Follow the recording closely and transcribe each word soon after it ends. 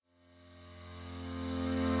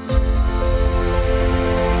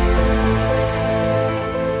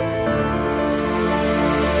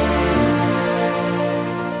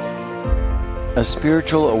A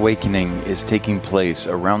spiritual awakening is taking place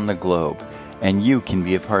around the globe, and you can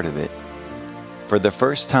be a part of it. For the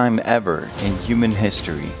first time ever in human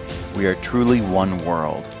history, we are truly one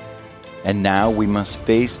world. And now we must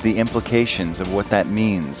face the implications of what that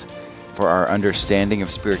means for our understanding of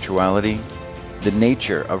spirituality, the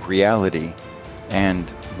nature of reality, and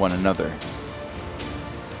one another.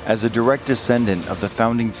 As a direct descendant of the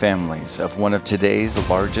founding families of one of today's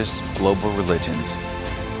largest global religions,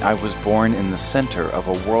 I was born in the center of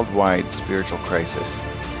a worldwide spiritual crisis.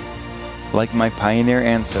 Like my pioneer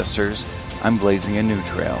ancestors, I'm blazing a new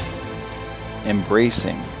trail,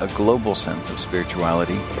 embracing a global sense of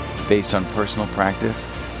spirituality based on personal practice,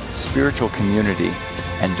 spiritual community,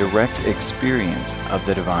 and direct experience of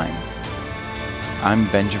the divine. I'm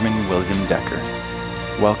Benjamin William Decker.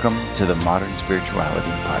 Welcome to the Modern Spirituality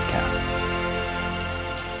Podcast.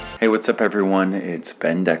 Hey, what's up, everyone? It's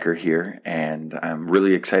Ben Decker here, and I'm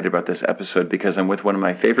really excited about this episode because I'm with one of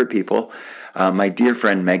my favorite people, my dear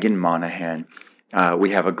friend Megan Monahan.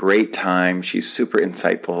 We have a great time. She's super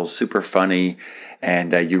insightful, super funny,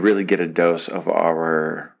 and you really get a dose of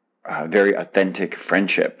our very authentic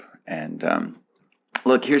friendship. And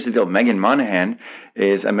look, here's the deal. Megan Monahan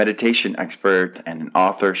is a meditation expert and an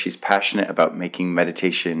author. She's passionate about making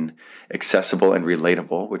meditation accessible and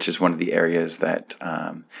relatable, which is one of the areas that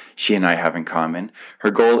she and I have in common.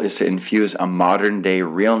 Her goal is to infuse a modern-day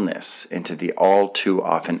realness into the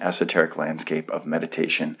all-too-often esoteric landscape of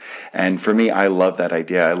meditation. And for me, I love that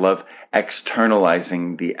idea. I love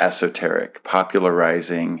externalizing the esoteric,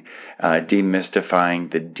 popularizing,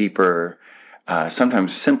 demystifying the deeper,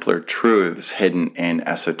 sometimes simpler truths hidden in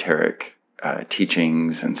esoteric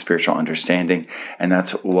teachings and spiritual understanding. And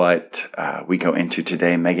that's what we go into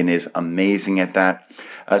today. Megan is amazing at that.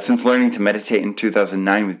 Since learning to meditate in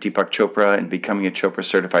 2009 with Deepak Chopra and becoming a Chopra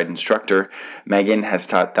certified instructor, Megan has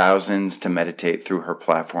taught thousands to meditate through her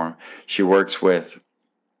platform. She works with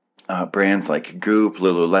brands like Goop,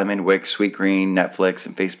 Lululemon, Wix, Sweetgreen, Netflix,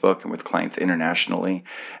 and Facebook, and with clients internationally.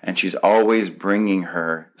 And she's always bringing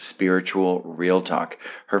her spiritual real talk.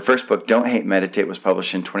 Her first book, Don't Hate Meditate, was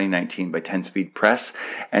published in 2019 by 10 Speed Press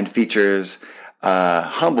and features a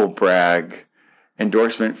humble brag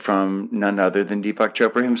endorsement from none other than Deepak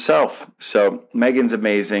Chopra himself. So Megan's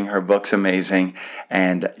amazing, her book's amazing,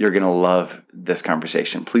 and you're going to love this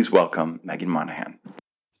conversation. Please welcome Megan Monahan.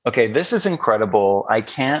 Okay, this is incredible. I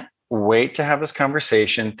can't wait to have this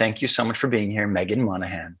conversation. Thank you so much for being here, Megan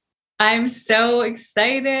Monahan. I'm so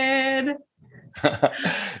excited.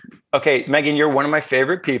 Okay, Megan, you're one of my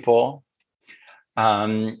favorite people.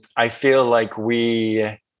 I feel like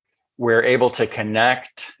we're able to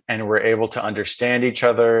connect and we're able to understand each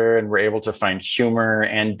other and we're able to find humor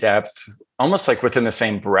and depth, almost like within the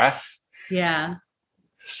same breath. Yeah.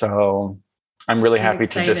 So I'm really happy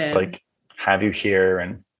to just like have you here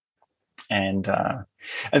and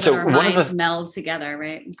so our one of minds meld together,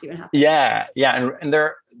 right? And see what happens. Yeah. And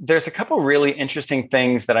there's a couple really interesting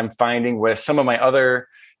things that I'm finding with some of my other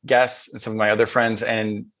guests and some of my other friends,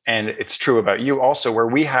 and it's true about you also, where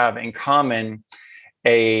we have in common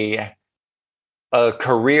a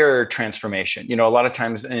career transformation. You know, a lot of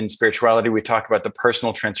times in spirituality, we talk about the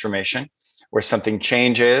personal transformation where something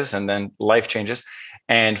changes and then life changes.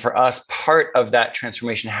 And for us, part of that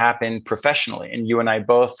transformation happened professionally. And you and I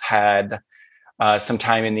both had some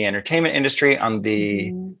time in the entertainment industry on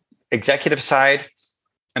the executive side,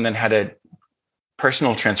 and then had a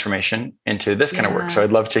personal transformation into this kind of work. So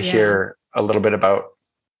I'd love to hear a little bit about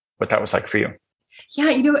what that was like for you. Yeah,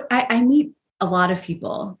 you know, I meet a lot of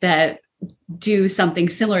people that do something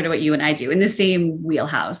similar to what you and I do in the same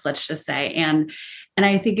wheelhouse, let's just say. And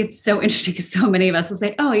I think it's so interesting because so many of us will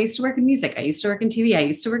say, oh, I used to work in music. I used to work in TV. I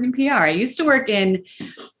used to work in PR. I used to work in,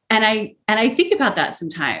 and I think about that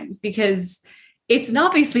sometimes because it's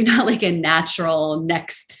obviously not like a natural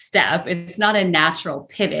next step. It's not a natural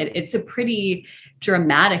pivot. It's a pretty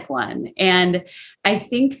dramatic one. And I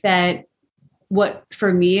think that what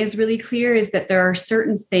for me is really clear is that there are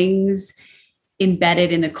certain things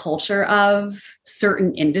embedded in the culture of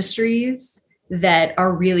certain industries that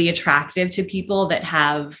are really attractive to people that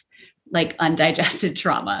have like undigested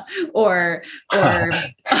trauma or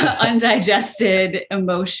undigested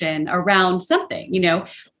emotion around something. You know,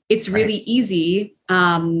 it's really easy.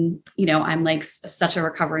 You know, I'm like such a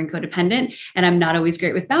recovering codependent and I'm not always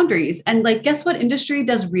great with boundaries. And like, guess what industry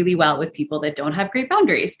does really well with people that don't have great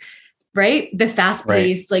boundaries, right? The fast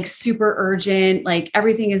paced, like super urgent, like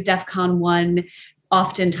everything is DEFCON 1,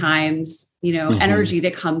 oftentimes, you know, energy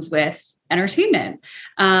that comes with entertainment.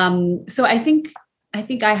 So I think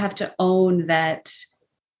I have to own that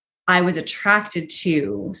I was attracted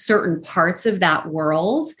to certain parts of that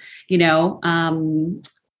world, you know,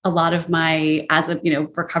 a lot of my, as a, you know,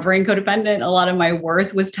 recovering codependent, a lot of my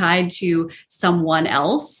worth was tied to someone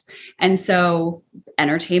else. And so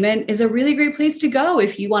entertainment is a really great place to go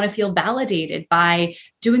if you want to feel validated by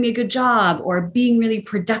doing a good job or being really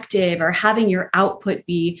productive or having your output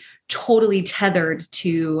be totally tethered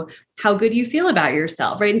to how good you feel about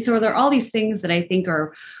yourself. Right. And so there are all these things that I think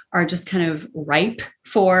are just kind of ripe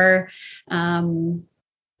for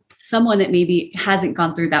someone that maybe hasn't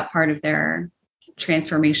gone through that part of their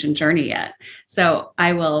transformation journey yet. So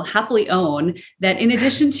I will happily own that in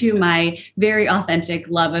addition to my very authentic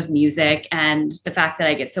love of music and the fact that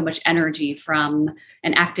I get so much energy from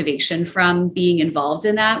an activation from being involved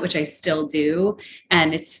in that, which I still do.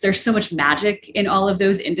 And there's so much magic in all of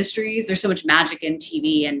those industries. There's so much magic in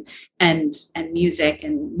TV and music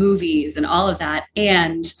and movies and all of that.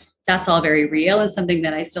 And that's all very real and something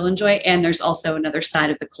that I still enjoy. And there's also another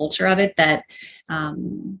side of the culture of it that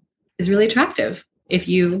is really attractive if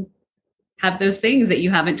you have those things that you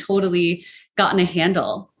haven't totally gotten a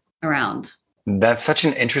handle around. That's such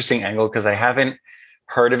an interesting angle because I haven't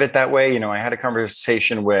heard of it that way. You know, I had a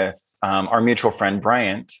conversation with our mutual friend,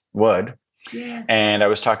 Bryant Wood, and I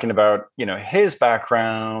was talking about, you know, his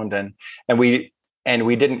background and we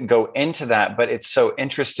didn't go into that, but it's so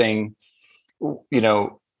interesting, you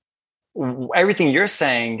know, everything you're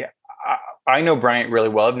saying. I know Bryant really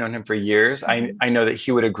well. I've known him for years. I know that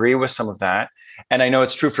he would agree with some of that. And I know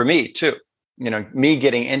it's true for me too. You know, me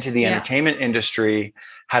getting into the entertainment industry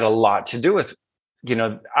had a lot to do with, you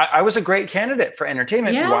know, I was a great candidate for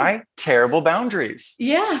entertainment. Why? Terrible boundaries.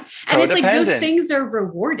 Yeah. And it's like those things are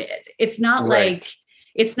rewarded. It's not like,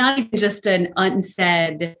 it's not even just an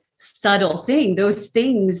unsaid subtle thing. Those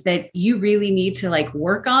things that you really need to like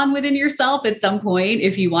work on within yourself at some point,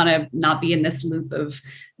 if you want to not be in this loop of,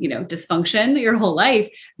 you know, dysfunction your whole life,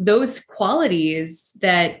 those qualities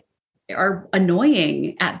that are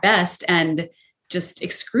annoying at best and just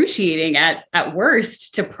excruciating at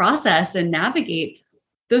worst to process and navigate,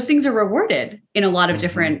 those things are rewarded in a lot of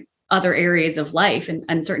different other areas of life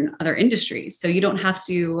and certain other industries. So you don't have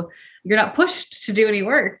to, you're not pushed to do any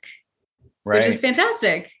work, which is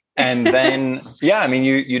fantastic. And then, I mean,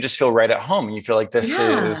 you just feel right at home. You feel like this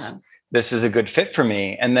is a good fit for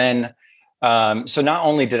me. And then, so not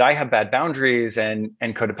only did I have bad boundaries and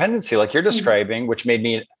codependency, like you're describing, which made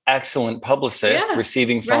me an excellent publicist,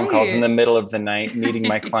 receiving phone calls in the middle of the night, needing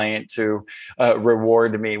my client to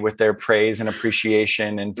reward me with their praise and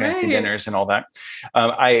appreciation and fancy dinners and all that.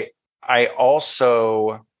 I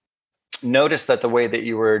also noticed that the way that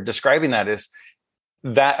you were describing that is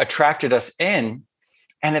that attracted us in.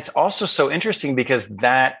 And it's also so interesting because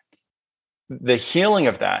the healing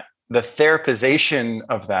of that, the therapization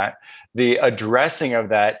of that, the addressing of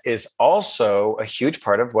that is also a huge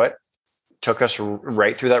part of what took us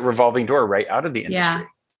right through that revolving door, right out of the industry.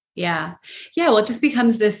 Yeah. Well, it just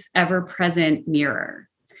becomes this ever-present mirror.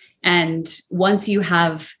 And once you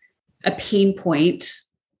have a pain point,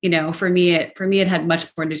 you know, for me, it had much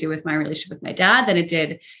more to do with my relationship with my dad than it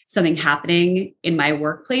did something happening in my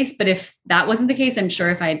workplace. But if that wasn't the case, I'm sure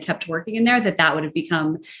if I had kept working in there, that would have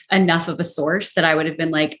become enough of a source that I would have been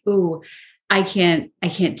like, ooh, I can't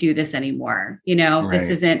do this anymore. You know, this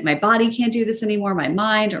isn't, my body can't do this anymore. My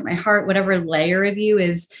mind or my heart, whatever layer of you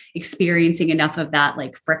is experiencing enough of that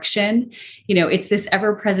like friction, you know, it's this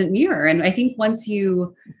ever-present mirror. And I think once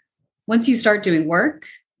you start doing work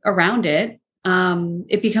around it,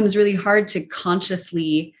 it becomes really hard to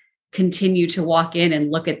consciously continue to walk in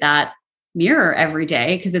and look at that mirror every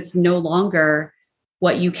day because it's no longer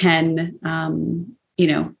what you can, you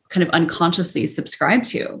know, kind of unconsciously subscribe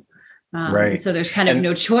to. So there's kind of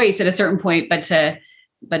no choice at a certain point, but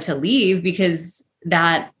to leave because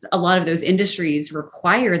that a lot of those industries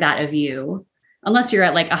require that of you, unless you're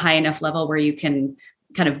at like a high enough level where you can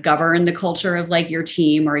kind of govern the culture of like your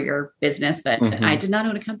team or your business. But I did not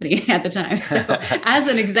own a company at the time. So as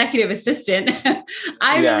an executive assistant,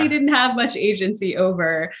 I really didn't have much agency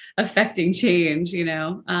over affecting change, you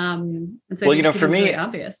know? And so well, you know, for me, really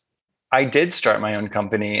obvious. I did start my own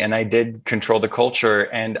company and I did control the culture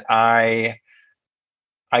and I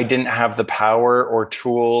didn't have the power or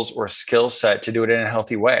tools or skill set to do it in a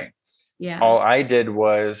healthy way. Yeah. All I did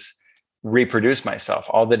was reproduce myself,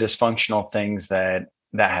 all the dysfunctional things that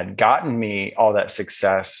had gotten me all that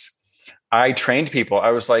success. I trained people. I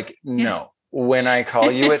was like, no, when I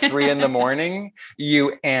call you at 3 a.m,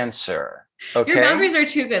 you answer. Okay. Your boundaries are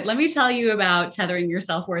too good. Let me tell you about tethering your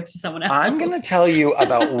self-worth to someone else. I'm going to tell you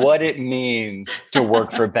about what it means to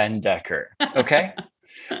work for Ben Decker. Okay.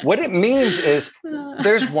 What it means is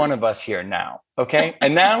there's one of us here now. Okay.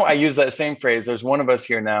 And now I use that same phrase. There's one of us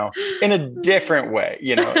here now in a different way,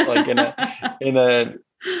 like in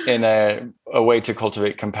a way to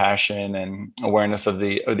cultivate compassion and awareness of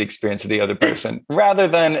the experience of the other person, rather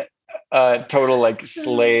than total like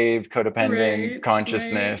slave codependent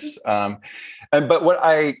consciousness. Right. But what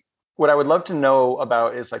I would love to know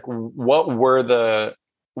about is like, what were the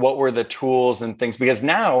tools and things, because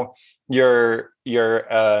now you're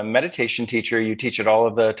a meditation teacher. You teach at all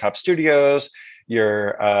of the top studios.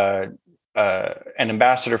 You're an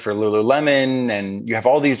ambassador for Lululemon, and you have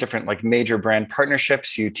all these different like major brand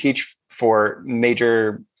partnerships. You teach for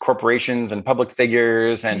major corporations and public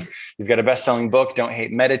figures, and you've got a best-selling book, Don't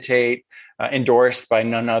Hate, Meditate, endorsed by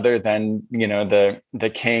none other than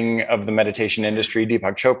the king of the meditation industry,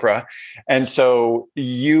 Deepak Chopra. And so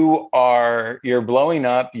you're blowing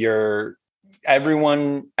up.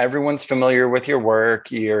 Everyone's familiar with your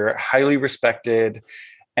work. You're highly respected,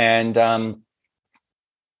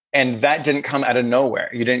 and that didn't come out of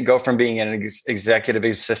nowhere. You didn't go from being an executive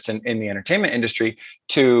assistant in the entertainment industry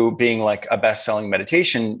to being like a best-selling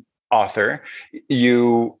meditation author.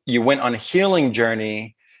 You went on a healing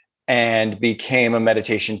journey and became a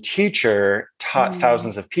meditation teacher, taught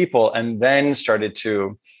thousands of people, and then started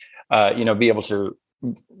to, be able to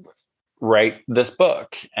write this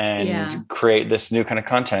book and create this new kind of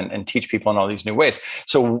content and teach people in all these new ways.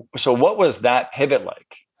 So what was that pivot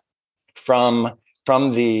like from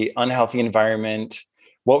the unhealthy environment?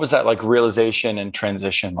 What was that like realization and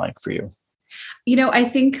transition like for you? I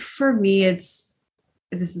think for me, this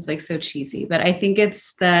is like so cheesy, but I think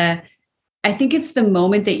it's the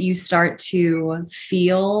moment that you start to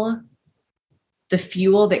feel the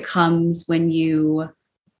fuel that comes when you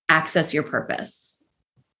access your purpose,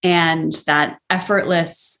 and that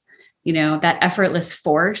effortless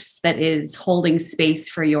force that is holding space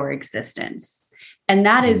for your existence. And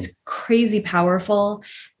that is crazy powerful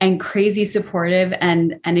and crazy supportive.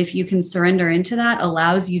 And if you can surrender into that,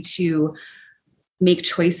 allows you to make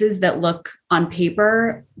choices that look on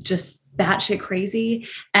paper just batshit crazy,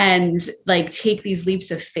 and like take these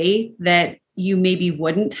leaps of faith that you maybe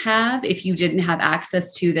wouldn't have if you didn't have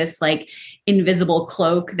access to this like invisible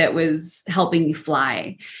cloak that was helping you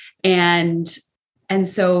fly. And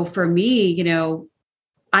so for me,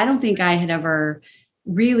 I don't think I had ever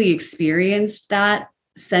really experienced that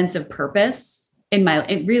sense of purpose in my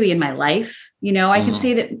life. I could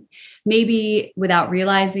say that maybe without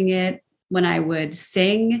realizing it, when I would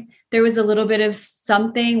sing, there was a little bit of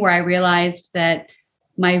something where I realized that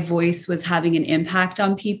my voice was having an impact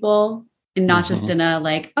on people, and not just in a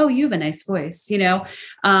like, oh, you have a nice voice,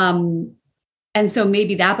 and so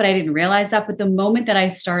maybe that, but I didn't realize that. But the moment that I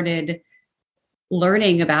started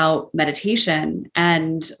learning about meditation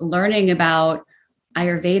and learning about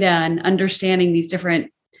Ayurveda and understanding these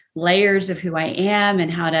different layers of who I am and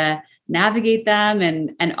how to navigate them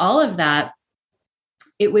and all of that,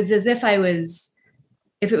 it was as if I was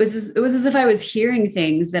hearing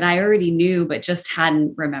things that I already knew, but just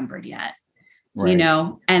hadn't remembered yet. Right.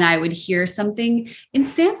 And I would hear something in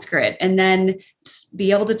Sanskrit and then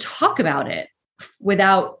be able to talk about it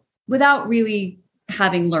without really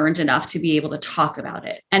having learned enough to be able to talk about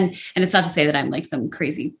it. And it's not to say that I'm like some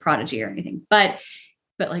crazy prodigy or anything, but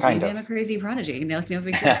like maybe I'm a crazy prodigy. No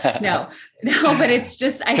big deal. No, but it's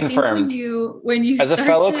just, I Confirmed. think when you as a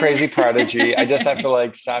fellow crazy prodigy, I just have to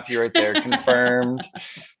like stop you right there. Confirmed.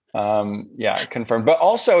 Confirmed. But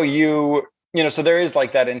also so there is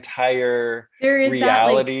like that entire reality,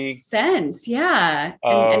 that, like, sense. Yeah.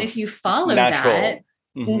 And if you follow natural. That,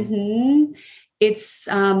 it's,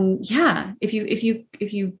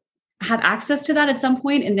 if you have access to that at some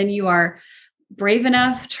point, and then you are brave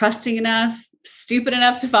enough, trusting enough, stupid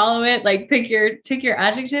enough to follow it, like pick your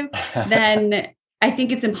adjective, then I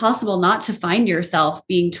think it's impossible not to find yourself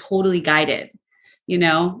being totally guided.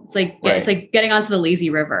 It's like, It's like getting onto the lazy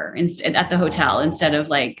river at the hotel instead of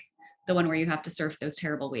like the one where you have to surf those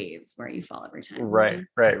terrible waves where you fall every time. Right.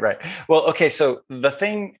 Well, okay. So the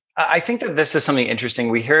thing, I think that this is something interesting.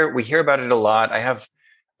 We hear about it a lot.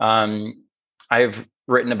 I've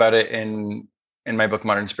written about it in my book,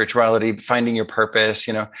 Modern Spirituality, Finding Your Purpose.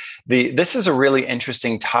 This is a really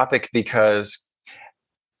interesting topic because,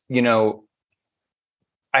 I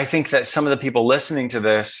think that some of the people listening to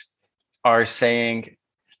this are saying,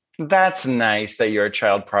 that's nice that you're a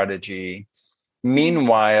child prodigy.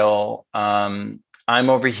 Meanwhile, I'm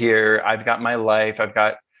over here. I've got my life. I've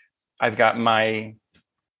got my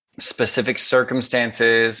specific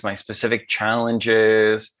circumstances, my specific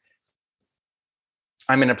challenges.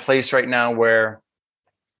 I'm in a place right now where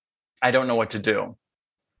I don't know what to do.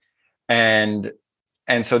 And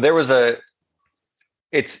so there was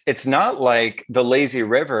it's not like the lazy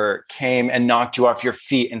river came and knocked you off your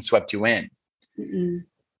feet and swept you in. Mm-mm.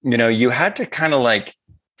 You know, you had to kind of like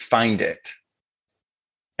find it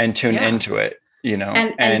and tune into it, you know,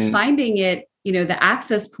 and finding it, you know, the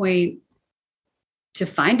access point to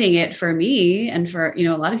finding it for me and for, you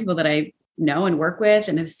know, a lot of people that I know and work with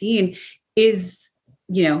and have seen is,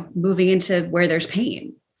 you know, moving into where there's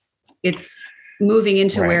pain. It's moving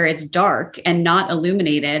into where it's dark and not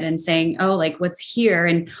illuminated and saying, oh, like what's here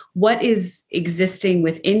and what is existing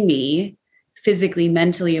within me physically,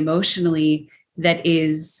 mentally, emotionally, that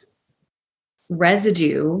is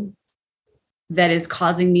residue that is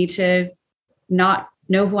causing me to not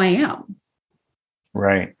know who I am.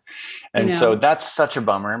 Right. And you know? So that's such a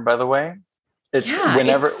bummer, by the way. It's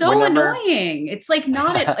it's so annoying. It's like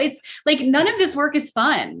it's like none of this work is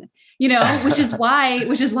fun, you know, which is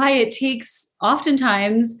why it takes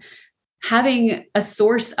oftentimes having a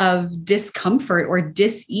source of discomfort or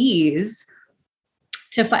dis-ease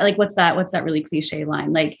to fight. Like, what's that really cliche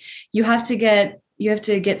line? Like you have to get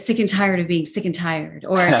sick and tired of being sick and tired,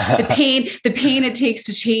 or the pain it takes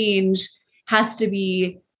to change has to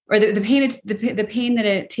be, or the pain that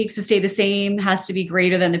it takes to stay the same has to be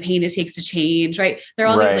greater than the pain it takes to change. Right. There are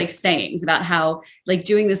all these like sayings about how like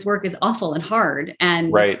doing this work is awful and hard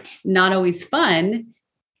and not always fun.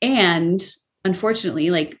 And unfortunately,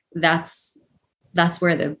 like that's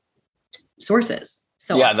where the source is.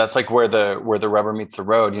 So that's like where the rubber meets the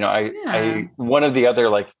road. You know, I one of the other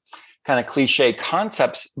like kind of cliche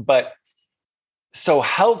concepts, but so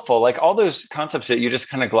helpful, like all those concepts that you just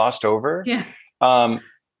kind of glossed over. Yeah.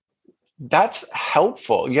 That's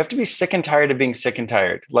helpful. You have to be sick and tired of being sick and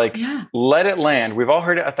tired. Like, let it land. We've all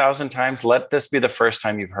heard it 1,000 times. Let this be the first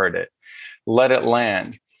time you've heard it. Let it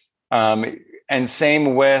land. And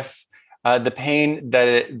same with the pain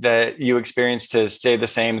that you experience to stay the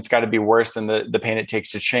same. It's got to be worse than the pain it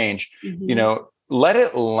takes to change. Mm-hmm. You know, let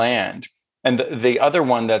it land. And the other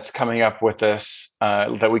one that's coming up with this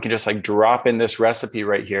that we can just like drop in this recipe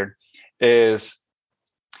right here is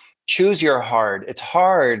choose your hard. It's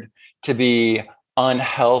hard to be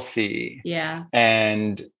unhealthy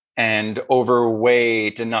and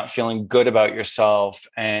overweight and not feeling good about yourself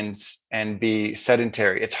and be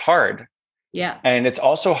sedentary. It's hard. Yeah. And it's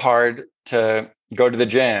also hard to go to the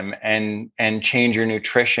gym and change your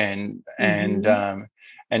nutrition and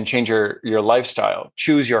change your lifestyle.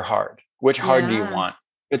 Choose your hard. Which hard do you want?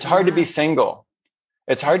 It's hard to be single.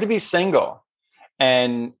 It's hard to be single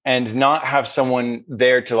and not have someone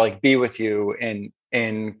there to like be with you in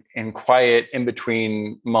quiet in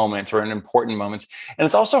between moments or in important moments. And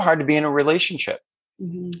it's also hard to be in a relationship.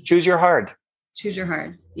 Mm-hmm. Choose your hard. Choose your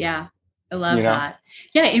hard. Yeah. I love that.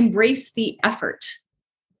 Yeah. Embrace the effort.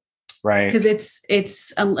 Right. Because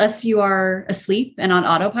it's unless you are asleep and on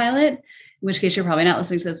autopilot, in which case you're probably not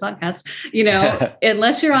listening to this podcast, you know,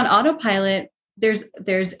 unless you're on autopilot,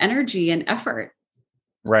 there's energy and effort.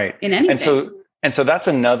 Right. In anything. And so that's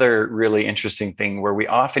another really interesting thing where we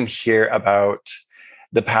often hear about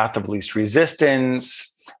the path of least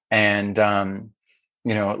resistance and,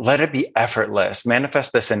 you know, let it be effortless,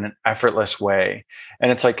 manifest this in an effortless way.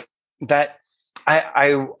 And it's like that.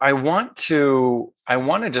 I want to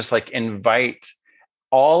just like invite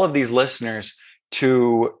all of these listeners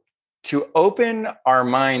to open our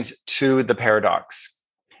minds to the paradox.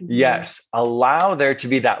 Mm-hmm. Yes. Allow there to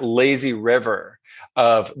be that lazy river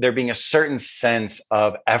of there being a certain sense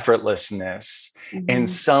of effortlessness in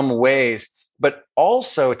some ways, but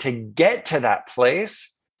also to get to that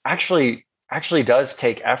place actually does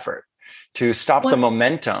take effort to stop the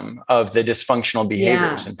momentum of the dysfunctional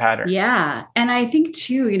behaviors and patterns. Yeah. And I think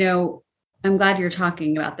too, you know, I'm glad you're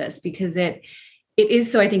talking about this because it is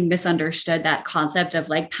so, I think, misunderstood, that concept of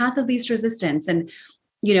like path of least resistance. And,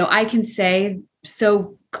 you know, I can say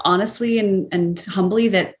so honestly and humbly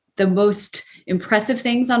that the most impressive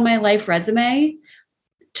things on my life resume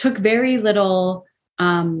took very little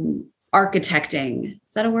architecting.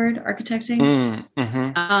 Is that a word? Architecting?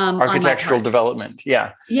 Architectural development.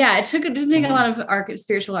 Yeah. Yeah. It didn't take a lot of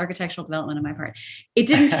spiritual architectural development on my part. It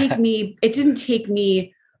didn't take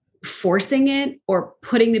me forcing it or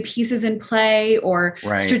putting the pieces in play or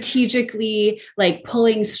strategically like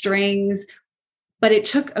pulling strings, but it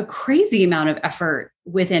took a crazy amount of effort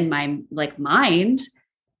within my like mind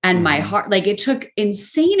and my heart. Like it took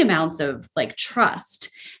insane amounts of like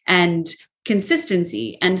trust and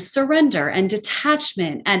consistency and surrender and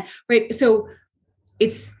detachment. And so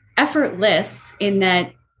it's effortless in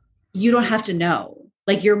that you don't have to know,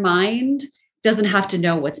 like your mind doesn't have to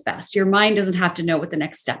know what's best. Your mind doesn't have to know what the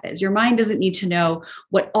next step is. Your mind doesn't need to know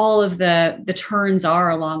what all of the turns are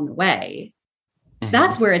along the way.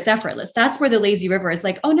 That's where it's effortless. That's where the lazy river is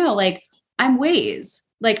like, oh no, like I'm Waze,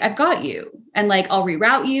 like I've got you. And like, I'll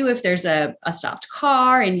reroute you if there's a stopped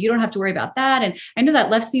car and you don't have to worry about that. And I know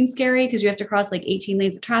that left seems scary because you have to cross like 18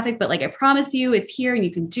 lanes of traffic, but like, I promise you it's here and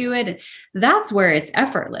you can do it. And that's where it's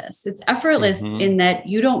effortless. It's effortless in that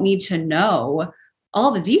you don't need to know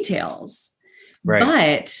all the details,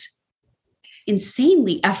 but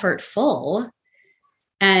insanely effortful,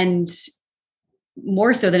 and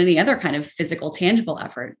more so than any other kind of physical, tangible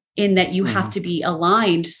effort, in that you have to be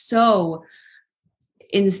aligned so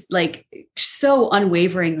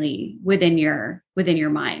unwaveringly within your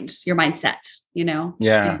mind, your mindset, and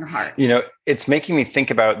your heart. It's making me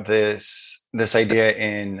think about this idea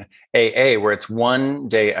in AA where it's one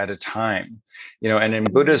day at a time, and in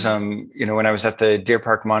Buddhism, when I was at the Deer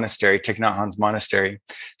Park Monastery, Thich Nhat Hanh's monastery,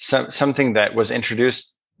 something that was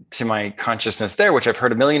introduced to my consciousness there, which I've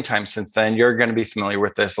heard a million times since then. You're going to be familiar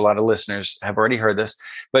with this. A lot of listeners have already heard this,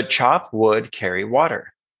 but chop wood, carry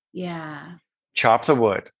water. Yeah. Chop the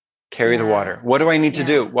wood, carry the water. What do I need to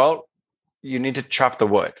do? Well, you need to chop the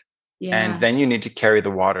wood and then you need to carry the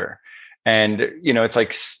water. And, it's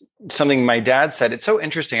like something my dad said. It's so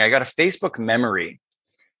interesting. I got a Facebook memory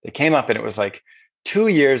that came up and it was like 2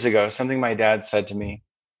 years ago, something my dad said to me.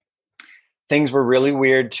 Things were really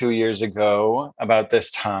weird 2 years ago about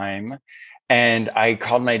this time. And I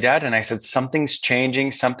called my dad and I said, something's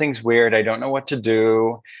changing. Something's weird. I don't know what to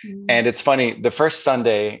do. And it's funny. The first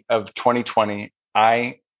Sunday of 2020,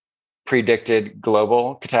 I predicted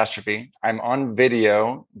global catastrophe. I'm on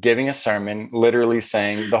video giving a sermon, literally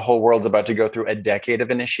saying the whole world's about to go through a decade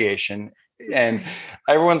of initiation. And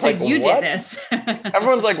everyone's like, you what? did this.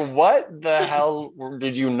 Everyone's like, what the hell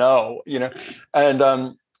did you know?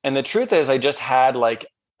 And the truth is, I just had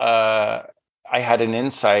I had an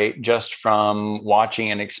insight just from watching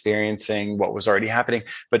and experiencing what was already happening.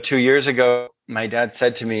 But 2 years ago, my dad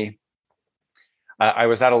said to me, I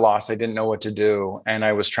was at a loss. I didn't know what to do. And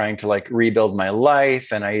I was trying to rebuild my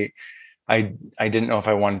life. And I didn't know if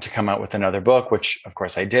I wanted to come out with another book, which of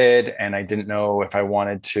course I did. And I didn't know if I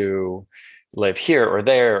wanted to live here or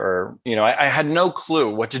there, or, I had no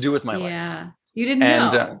clue what to do with my life. Yeah. You didn't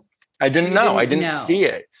know. I didn't know. I didn't see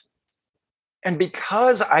it. And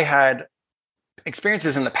because I had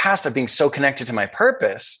experiences in the past of being so connected to my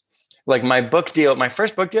purpose, like my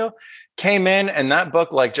first book deal came in and that book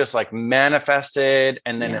just manifested.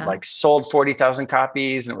 And then it sold 40,000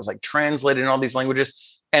 copies and it was translated in all these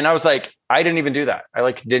languages. And I was like, I didn't even do that.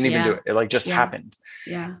 I didn't even do it. It just happened.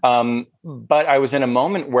 Yeah. But I was in a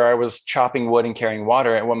moment where I was chopping wood and carrying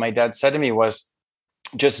water. And what my dad said to me was,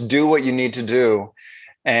 just do what you need to do.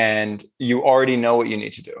 And you already know what you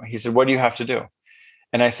need to do. He said, what do you have to do?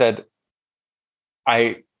 And I said,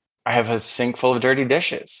 I have a sink full of dirty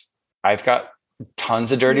dishes. I've got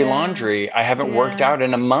tons of dirty laundry. I haven't worked out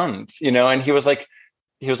in a month, and he was like,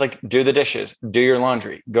 do the dishes, do your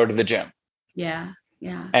laundry, go to the gym. Yeah.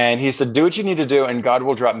 Yeah. And he said, do what you need to do and God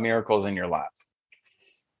will drop miracles in your lap.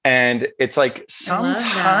 And it's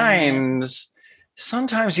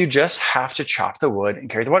sometimes you just have to chop the wood and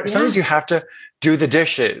carry the water. Sometimes you have to do the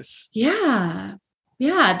dishes. Yeah.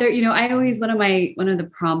 Yeah. There, I always, one of the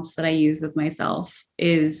prompts that I use with myself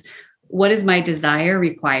is, what does my desire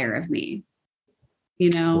require of me?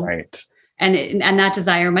 Right. And that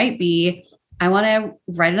desire might be, I want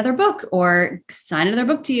to write another book or sign another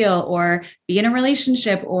book deal or be in a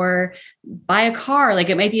relationship or buy a car.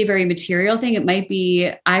 It might be a very material thing. It might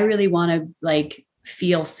be, I really want to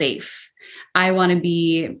feel safe. I want to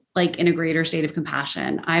be in a greater state of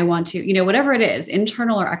compassion. I want to, whatever it is,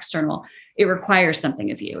 internal or external, it requires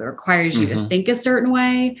something of you. It requires you to think a certain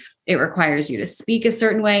way. It requires you to speak a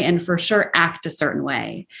certain way, and for sure, act a certain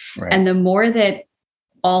way. Right. And the more that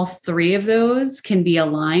all three of those can be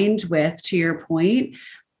aligned with, to your point,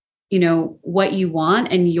 what you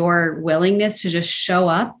want and your willingness to just show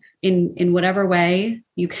up in whatever way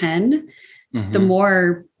you can, the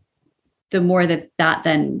more that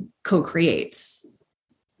then co-creates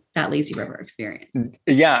that lazy river experience.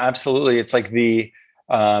 Yeah, absolutely. It's the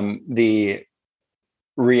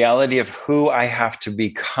reality of who I have to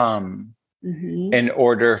become in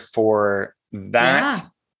order for that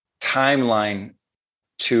timeline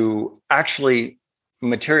to actually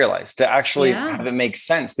materialize, to actually have it make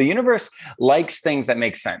sense. The universe likes things that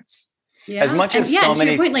make sense. Yeah. As much as so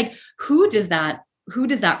many. To your point, who does that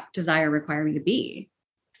desire require me to be?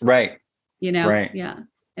 Right. Right. Yeah.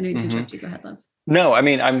 I didn't interrupt you. Go ahead, love. No, I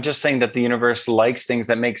mean, I'm just saying that the universe likes things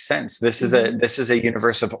that make sense. This is a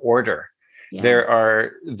universe of order. Yeah. There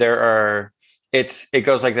are, it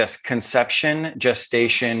goes like this: conception,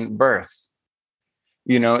 gestation, birth.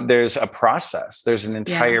 There's a process. There's an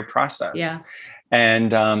entire process. Yeah.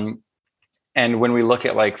 And when we look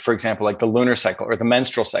at, like, for example, like the lunar cycle or the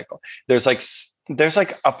menstrual cycle, there's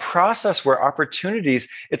like a process where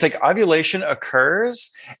opportunities, it's like ovulation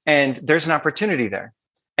occurs and there's an opportunity there.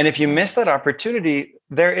 And if you miss that opportunity,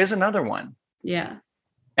 there is another one. Yeah.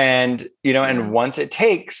 And, and once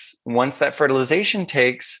that fertilization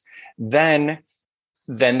takes, then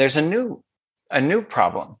there's a new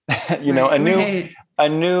problem, a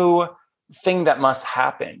new thing that must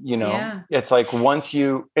happen. It's like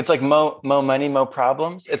it's like mo money, mo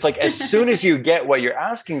problems. It's like, as soon as you get what you're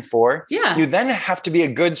asking for, you then have to be a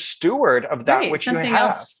good steward of that which you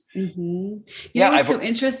have. Else. Mm-hmm. What's so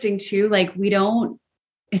interesting too, like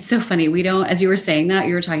it's so funny. We don't, as you were saying that,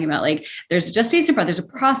 you were talking about, like, there's a gestation part, there's a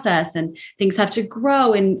process, and things have to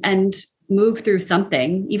grow and move through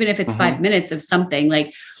something, even if it's 5 minutes of something,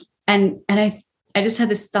 like, and I just had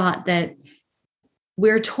this thought that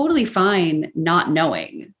we're totally fine not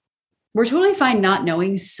knowing. We're totally fine not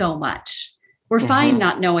knowing so much. We're fine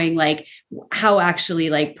not knowing, like, how actually,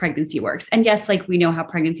 like, pregnancy works. And yes, like, we know how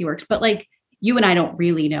pregnancy works, but, like, you and I don't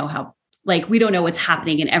really know how. Like, we don't know what's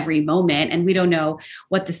happening in every moment, and we don't know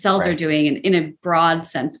what the cells are doing. And in a broad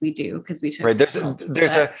sense, we do, because we took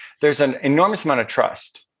there's an enormous amount of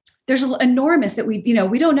trust. There's an enormous that we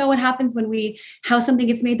don't know what happens when how something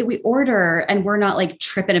gets made that we order, and we're not, like,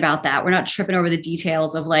 tripping about that. We're not tripping over the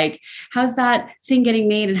details of, like, how's that thing getting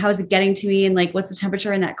made and how is it getting to me, and, like, what's the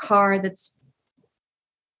temperature in that car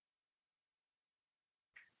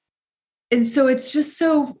And so it's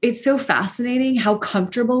so fascinating how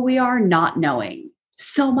comfortable we are not knowing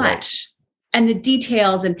so much, and the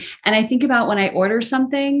details. And I think about when I order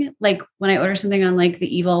something, like when I order something on, like, the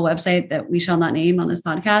evil website that we shall not name on this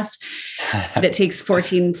podcast, that takes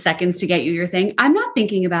 14 seconds to get you your thing. I'm not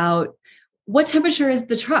thinking about what temperature is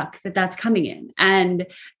the truck that's coming in, and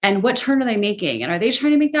what turn are they making? And are they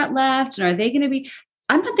trying to make that left? And are they going to be,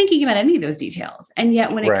 I'm not thinking about any of those details. And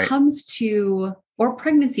yet when it comes to, or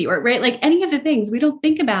pregnancy, or like any of the things, we don't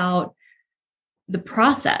think about the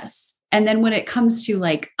process. And then when it comes to,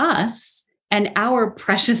 like, us and our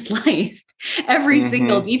precious life, every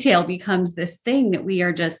single detail becomes this thing that we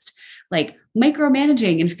are just, like,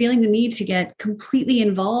 micromanaging and feeling the need to get completely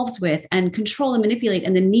involved with and control and manipulate,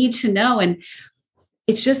 and the need to know. And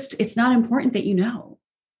it's not important that you know.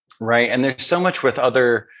 Right. And there's so much with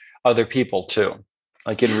other people too,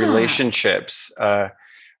 like in relationships,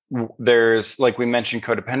 there's, like, we mentioned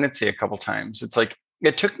codependency a couple times. It's like,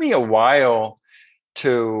 it took me a while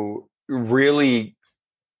to really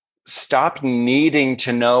stop needing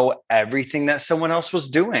to know everything that someone else was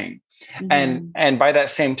doing. And by that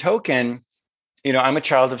same token, I'm a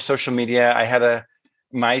child of social media. I had a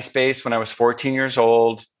MySpace when I was 14 years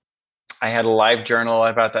old. I had a live journal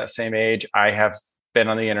about that same age. I have been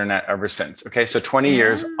on the internet ever since. Okay. So 20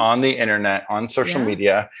 years on the internet, on social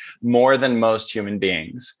media, more than most human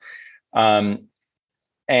beings. And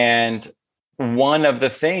one of the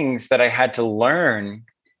things that I had to learn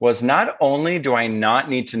was, not only do I not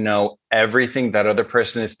need to know everything that other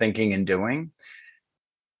person is thinking and doing,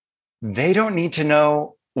 they don't need to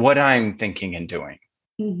know what I'm thinking and doing.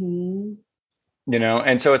 And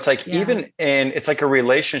so it's like, it's like a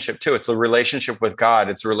relationship too. It's a relationship with God.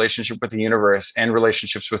 It's a relationship with the universe, and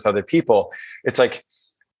relationships with other people. It's like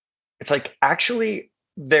actually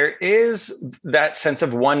there is that sense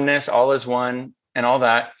of oneness, all is one and all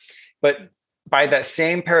that. But by that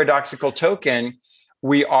same paradoxical token,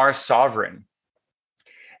 we are sovereign,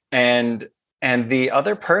 and the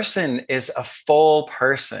other person is a full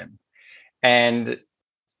person. And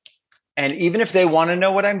even if they want to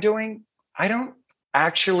know what I'm doing, I don't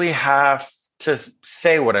actually have to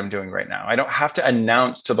say what I'm doing right now. I don't have to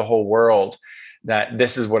announce to the whole world that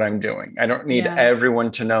this is what I'm doing. I don't need everyone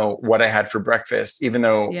to know what I had for breakfast, even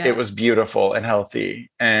though it was beautiful and healthy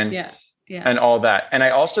and all that. And I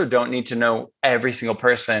also don't need to know every single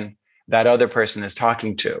person that other person is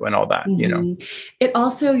talking to and all that, It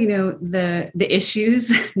also, the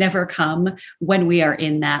issues never come when we are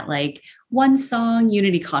in that, like, one song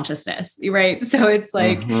unity consciousness, right? So it's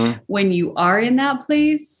like, when you are in that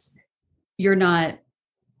place, you're not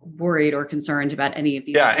worried or concerned about any of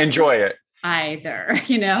these. Yeah. Enjoy it either,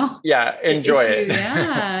 Yeah. Enjoy it.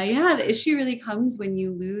 The issue really comes when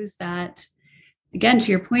you lose that, again,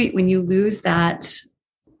 to your point, when you lose that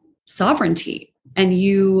sovereignty, and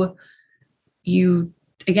you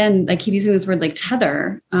again, I keep using this word, like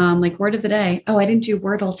tether, like word of the day. Oh, I didn't do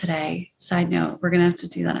Wordle today. Side note, we're going to have to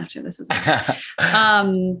do that after this as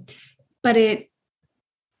well. But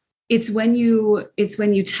it's when you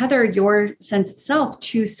tether your sense of self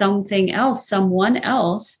to something else, someone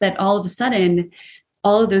else, that all of a sudden,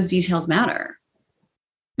 all of those details matter.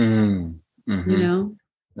 you know?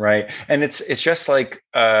 Right. And it's just like,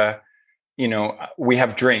 we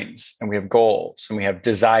have dreams and we have goals and we have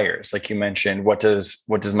desires. Like you mentioned, what does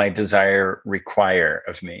my desire require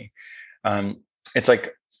of me? It's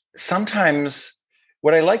like sometimes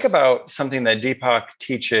what I like about something that Deepak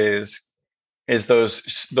teaches is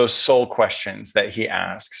those soul questions that he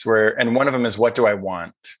asks, and one of them is, what do I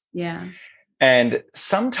want? Yeah. And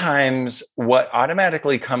sometimes what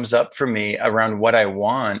automatically comes up for me around what I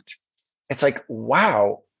want, it's like,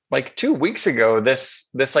 wow, like 2 weeks ago, this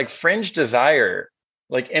like fringe desire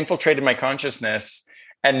like infiltrated my consciousness.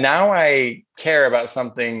 And now I care about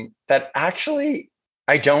something that actually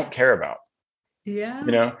I don't care about.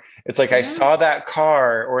 Yeah. It's like I saw that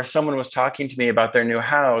car, or someone was talking to me about their new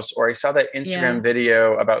house, or I saw that Instagram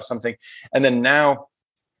video about something. And then now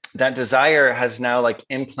that desire has now like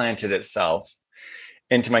implanted itself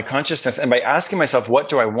into my consciousness. And by asking myself, what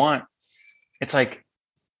do I want? It's like,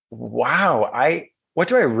 wow, what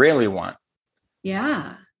do I really want?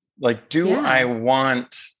 Yeah. Like, do I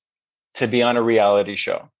want to be on a reality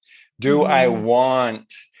show? Do I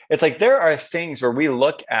want, it's like, there are things where we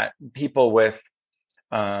look at people with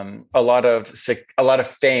a lot of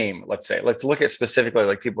fame, let's say. Let's look at specifically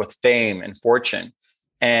like people with fame and fortune.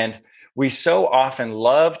 And we so often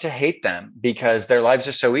love to hate them because their lives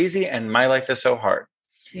are so easy and my life is so hard.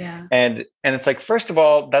 Yeah. And it's like, first of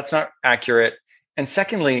all, that's not accurate. And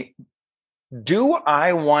secondly, do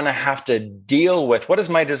I want to have to deal with, what does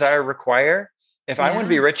my desire require? If I want to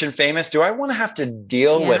be rich and famous, do I want to have to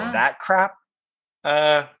deal with that crap?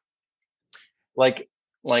 Best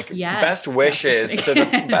wishes to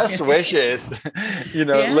the best wishes,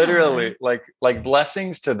 literally like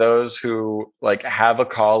blessings to those who like have a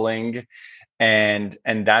calling, and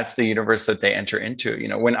that's the universe that they enter into.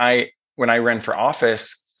 When I ran for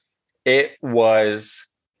office, it was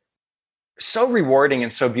so rewarding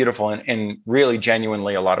and so beautiful in really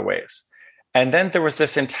genuinely a lot of ways. And then there was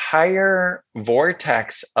this entire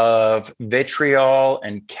vortex of vitriol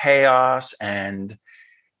and chaos and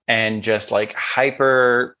just like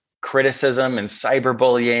hyper criticism and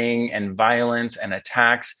cyberbullying and violence and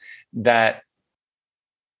attacks that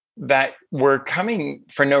were coming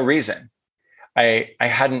for no reason. I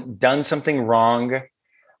hadn't done something wrong.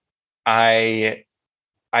 I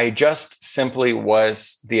just simply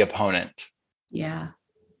was the opponent. Yeah.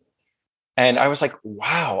 And I was like,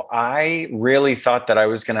 wow, I really thought that I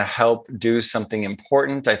was going to help do something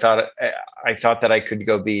important. I thought that I could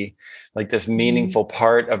go be like this meaningful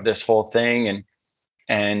part of this whole thing.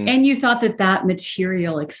 And you thought that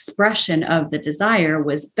material expression of the desire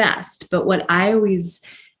was best. But what I always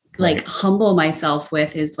like humble myself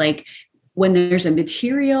with is like, when there's a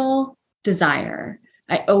material desire,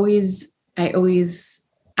 I always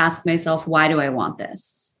ask myself, why do I want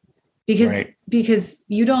this? Because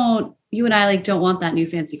you and I like don't want that new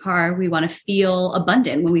fancy car. We want to feel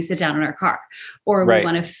abundant when we sit down in our car, or we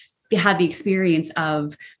want to have the experience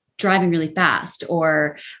of driving really fast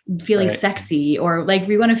or feeling sexy, or like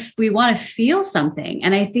we want to feel something.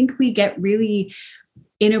 And I think we get really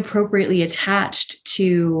inappropriately attached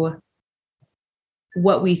to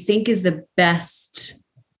what we think is the best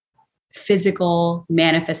physical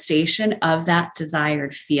manifestation of that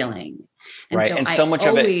desired feeling. And so much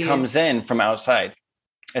of it comes in from outside.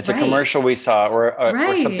 It's a commercial we saw or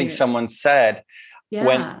something someone said. Yeah.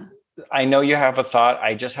 When I know you have a thought,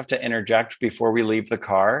 I just have to interject before we leave the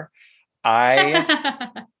car. My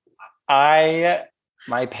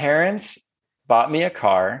parents bought me a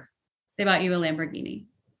car. They bought you a Lamborghini.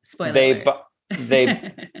 Spoiler alert.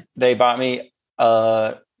 They bought me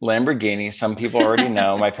a Lamborghini. Some people already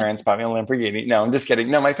know my parents bought me a Lamborghini. No, I'm just kidding.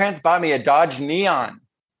 No, my parents bought me a Dodge Neon.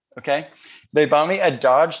 Okay. They bought me a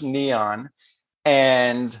Dodge Neon.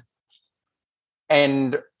 And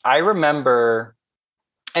I remember,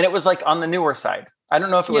 and it was like on the newer side. I don't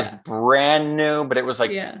know if it was brand new, but it was like,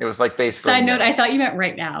 it was like basically. Side note, I thought you meant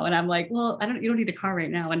right now. And I'm like, well, you don't need a car right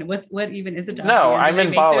now. And what even is a Dodge? No, I'm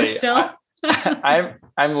in Bali still.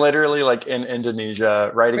 I'm literally like in Indonesia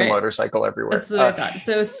riding a motorcycle everywhere. That's what I thought.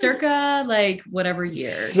 So circa like whatever year.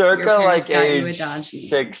 Circa like age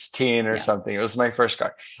 16 or something. It was my first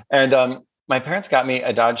car. And my parents got me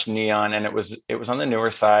a Dodge Neon, and it was on the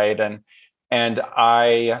newer side. And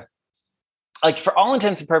I, like, for all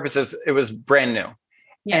intents and purposes, it was brand new.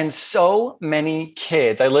 Yeah. And so many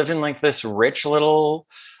kids, I lived in like this rich little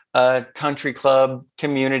country club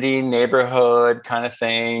community neighborhood kind of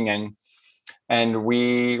thing. And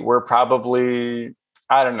we were probably,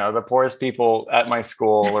 I don't know, the poorest people at my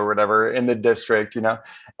school or whatever in the district,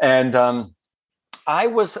 and I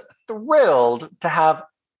was thrilled to have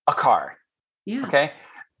a car. Yeah. Okay.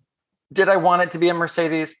 Did I want it to be a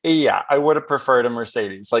Mercedes? Yeah, I would have preferred a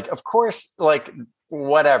Mercedes. Like, of course, like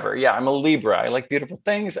whatever. Yeah, I'm a Libra. I like beautiful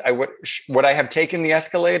things. Would I have taken the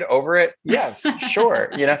Escalade over it? Yes,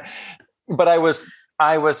 sure. But I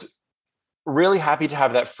was really happy to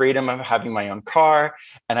have that freedom of having my own car.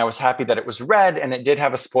 And I was happy that it was red and it did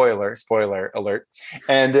have a spoiler alert.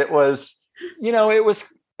 And it was,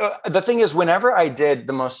 the thing is, whenever I did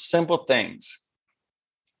the most simple things,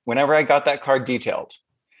 whenever I got that car detailed,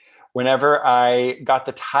 whenever I got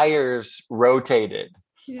the tires rotated,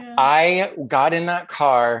 I got in that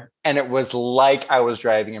car and it was like I was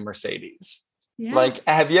driving a Mercedes. Yeah. Like,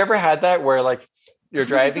 have you ever had that where like you're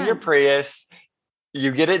driving 100%. Your Prius,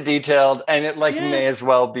 you get it detailed and it may as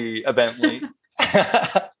well be a Bentley.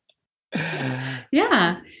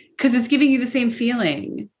 Yeah. Cause it's giving you the same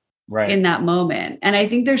feeling in that moment. And I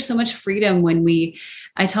think there's so much freedom when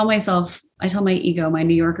I tell my ego, my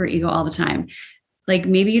New Yorker ego all the time, like,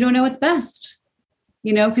 maybe you don't know what's best,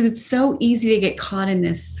 cause it's so easy to get caught in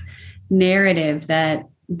this narrative that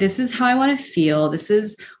this is how I want to feel. This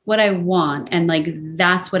is what I want. And like,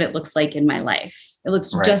 that's what it looks like in my life. It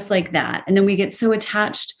looks just like that. And then we get so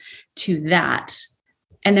attached to that.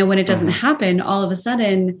 And then when it doesn't happen, all of a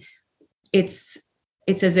sudden it's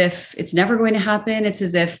as if it's never going to happen. It's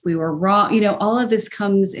as if we were wrong. All of this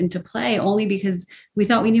comes into play only because we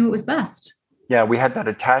thought we knew it was best. Yeah. We had that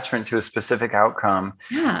attachment to a specific outcome.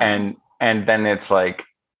 Yeah. And then it's like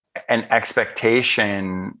an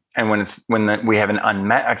expectation. And when we have an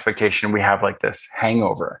unmet expectation, we have like this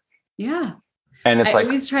hangover. Yeah. And it's I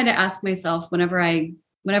always try to ask myself whenever I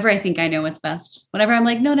think I know what's best, whenever I'm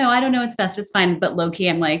like, no, I don't know what's best. It's fine. But low key,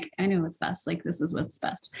 I'm like, I know what's best. Like, this is what's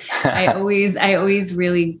best. I always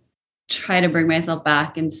really try to bring myself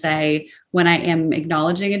back and say, when I am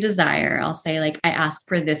acknowledging a desire, I'll say like, I ask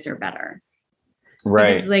for this or better.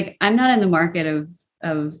 Right. Because like, I'm not in the market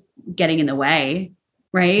of getting in the way.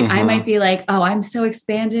 Right. I might be like, oh, I'm so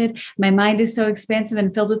expanded. My mind is so expansive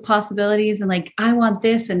and filled with possibilities. And like, I want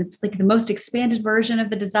this. And it's like the most expanded version of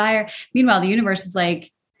the desire. Meanwhile, the universe is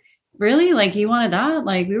like, really? Like, you wanted that?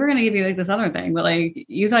 Like, we were going to give you like this other thing, but like,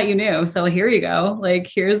 you thought you knew. So here you go.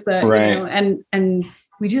 Like, here's the, and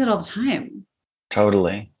we do that all the time.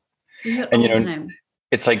 Totally. We do that all the time.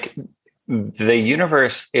 It's like the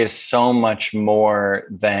universe is so much more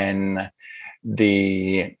than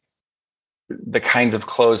the kinds of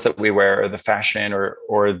clothes that we wear or the fashion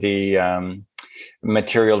or the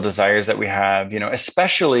material desires that we have,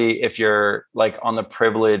 especially if you're like on the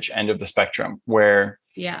privilege end of the spectrum where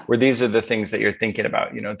these are the things that you're thinking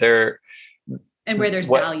about, and where there's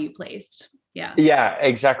value placed. Yeah. Yeah,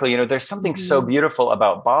 exactly. There's something so beautiful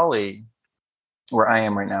about Bali, where I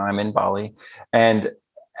am right now. I'm in Bali and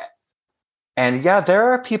yeah,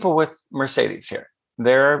 there are people with Mercedes here.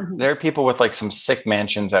 There are people with like some sick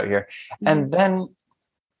mansions out here. And then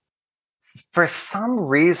for some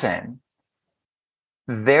reason,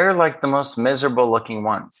 they're like the most miserable looking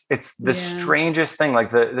ones. It's the strangest thing. Like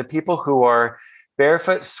the people who are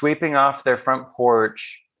barefoot sweeping off their front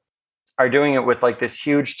porch are doing it with like this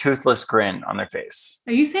huge toothless grin on their face.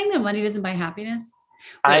 Are you saying that money doesn't buy happiness?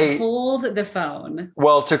 Wait, hold the phone.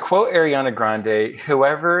 Well, to quote Ariana Grande,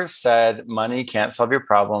 whoever said money can't solve your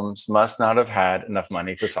problems must not have had enough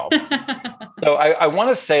money to solve them. So I want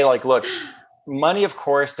to say, like, look, money, of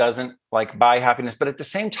course, doesn't like buy happiness, but at the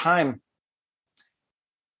same time,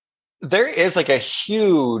 there is like a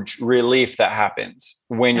huge relief that happens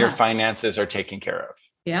when your finances are taken care of.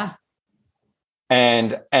 Yeah.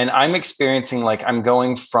 And I'm experiencing like I'm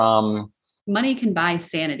going from money can buy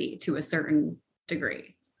sanity to a certain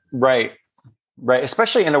degree. Right.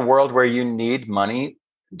 Especially in a world where you need money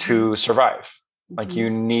to survive. Like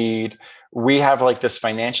we have like this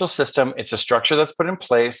financial system. It's a structure that's put in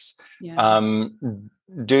place. Yeah.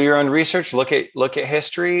 Do your own research, look at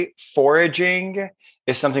history. Foraging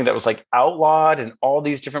is something that was like outlawed in all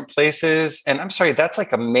these different places. And I'm sorry, that's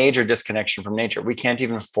like a major disconnection from nature. We can't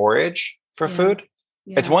even forage for food.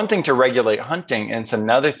 Yeah. It's one thing to regulate hunting, and it's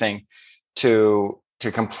another thing to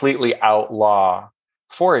completely outlaw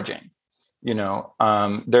foraging.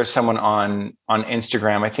 There's someone on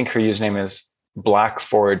Instagram, I think her username is Black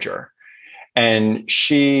Forager, and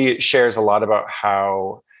she shares a lot about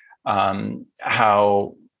how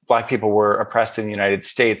Black people were oppressed in the United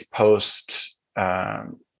States post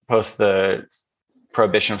the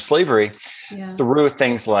prohibition of slavery through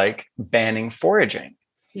things like banning foraging.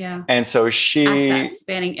 Yeah. And so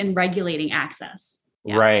banning and regulating access.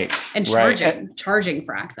 Yeah. Right. And charging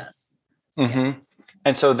for access. Mm-hmm.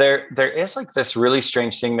 And so there is like this really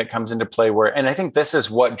strange thing that comes into play and I think this is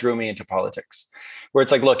what drew me into politics, where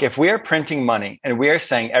it's like, look, if we are printing money and we are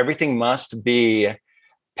saying everything must be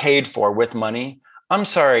paid for with money. I'm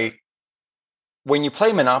sorry. When you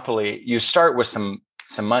play Monopoly, you start with some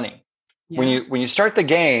money. Yeah. When you start the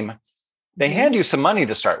game, they hand you some money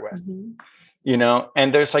to start with,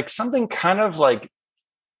 and there's like something kind of like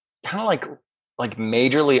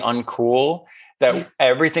majorly uncool that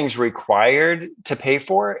everything's required to pay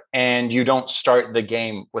for, and you don't start the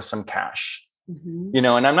game with some cash, and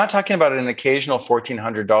I'm not talking about an occasional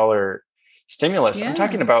 $1,400 stimulus. I'm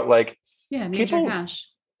talking about like major cash.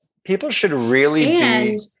 People should really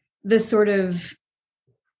be the sort of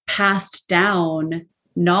passed down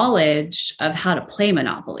knowledge of how to play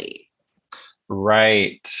Monopoly.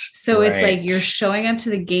 Right. So it's like you're showing up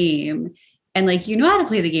to the game and like, you know how to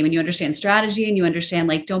play the game and you understand strategy and you understand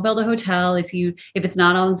like, don't build a hotel if it's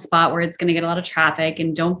not on the spot where it's going to get a lot of traffic,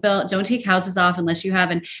 and don't take houses off unless you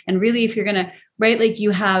have, and really if you're going to, right. Like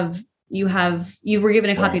you were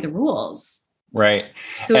given a copy of the rules. Right.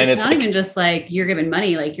 So it's not even just like you're given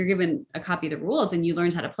money, like you're given a copy of the rules and you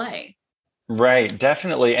learned how to play. Right.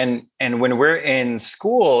 Definitely. And when we're in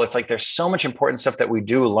school, it's like, there's so much important stuff that we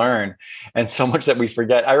do learn and so much that we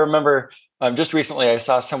forget. I remember just recently, I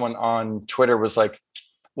saw someone on Twitter was like,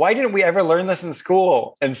 why didn't we ever learn this in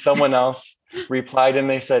school? And someone else replied and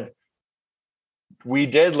they said, we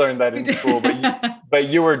did learn that in school, but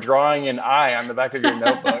you were drawing an eye on the back of your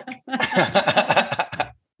notebook.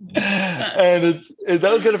 And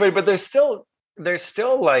that was kind of funny, but there's still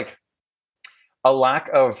like a lack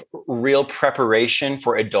of real preparation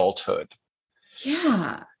for adulthood.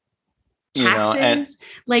 Yeah. Taxes.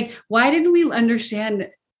 Like, why didn't we understand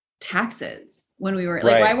taxes when we were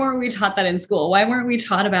like, why weren't we taught that in school? Why weren't we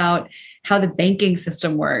taught about how the banking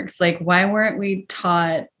system works? Like, why weren't we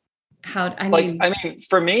taught how, I mean,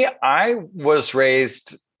 for me, I was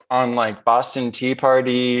raised on like Boston Tea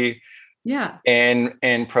Party,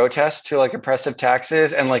 and protest to like oppressive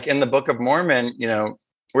taxes. And like in the Book of Mormon,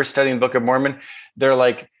 we're studying the Book of Mormon. They're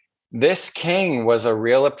like, this king was a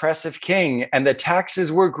real oppressive king and the taxes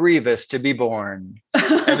were grievous to be born.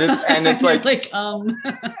 And it's like,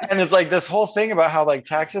 and it's like this whole thing about how like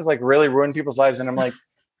taxes like really ruin people's lives. And I'm like,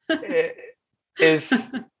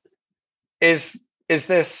 is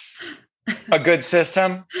this a good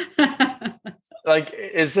system? Like,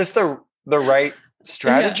 is this the right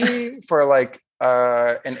strategy for like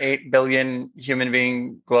an 8 billion human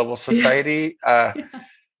being global society?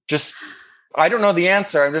 Just, I don't know the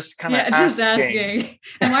answer. I'm just kind of asking.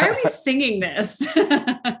 And why are we singing this?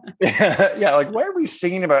 Like, why are we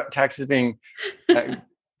singing about taxes being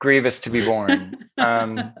grievous to be born?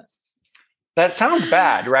 That sounds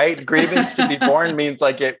bad, right? Grievous to be born means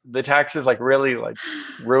like the taxes like really like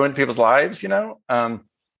ruin people's lives, And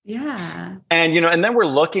then we're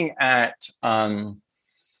looking at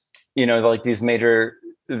like these major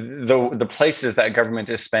the places that government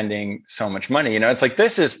is spending so much money. It's like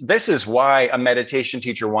this is why a meditation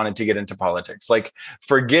teacher wanted to get into politics. Like,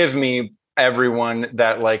 forgive me, everyone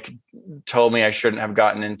that like told me I shouldn't have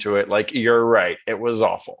gotten into it. Like, you're right, it was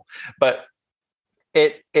awful, but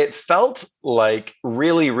it felt like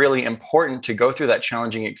really, really important to go through that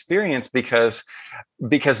challenging experience because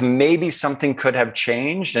maybe something could have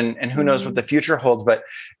changed, and who knows what the future holds. But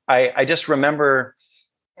I just remember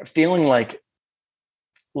feeling like,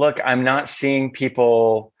 look, I'm not seeing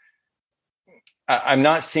people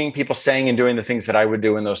saying and doing the things that I would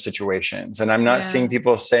do in those situations. And I'm not seeing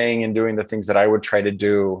people saying and doing the things that I would try to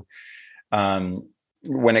do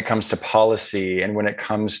when it comes to policy and when it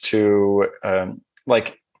comes to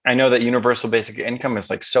like, I know that universal basic income is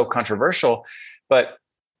like so controversial, but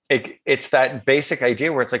it's that basic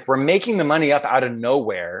idea where it's like, we're making the money up out of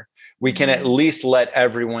nowhere. We can at least let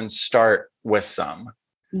everyone start with some.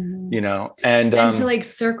 And to like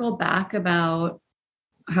circle back about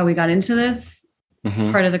how we got into this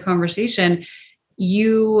part of the conversation,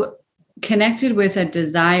 you connected with a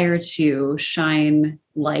desire to shine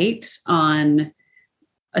light on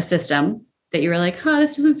a system that you were like,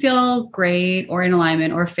 this doesn't feel great or in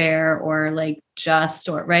alignment or fair or like just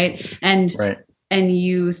or right. And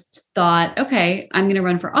you thought, okay, I'm going to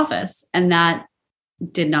run for office. And that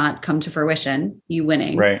did not come to fruition, you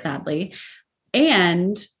winning, sadly.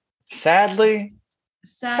 And sadly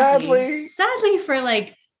for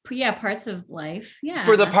like, parts of life. Yeah.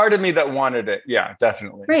 For the part of me that wanted it. Yeah,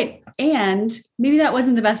 definitely. Right. And maybe that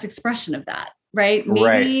wasn't the best expression of that. Right.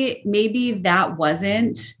 Maybe that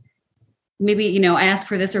wasn't, I asked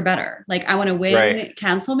for this or better. Like, I want to win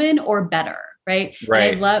councilman or better. Right.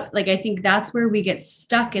 And I think that's where we get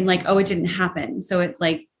stuck in like, oh, it didn't happen. So it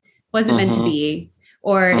like wasn't meant to be.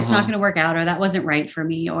 Or it's not going to work out, or that wasn't right for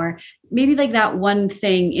me. Or maybe like that one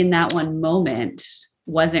thing in that one moment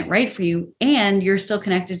wasn't right for you. And you're still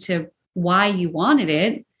connected to why you wanted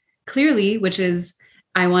it. clearly, which is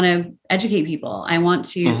I want to educate people. I want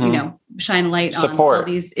to, shine a light on all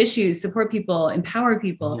these issues, support people, empower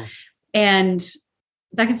people. And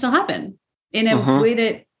that can still happen in a way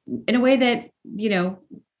that,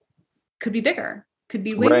 could be bigger, could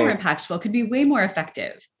be way more impactful, could be way more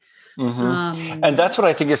effective. And that's what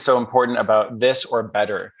I think is so important about this or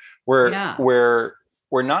better. We're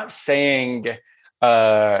not saying,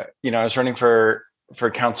 I was running for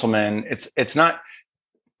councilman. It's not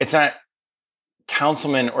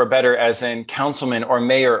councilman or better as in councilman or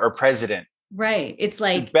mayor or president. Right. It's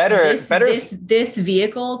like better this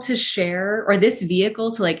vehicle to share, or this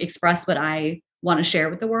vehicle to like express what I want to share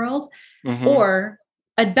with the world, or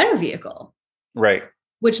a better vehicle. Right.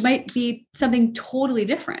 Which might be something totally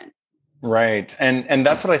different. Right. And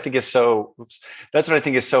that's what I think is so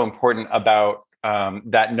important about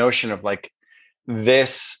that notion of like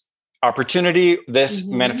this opportunity, this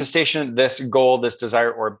manifestation, this goal, this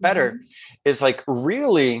desire or better is like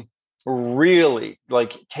really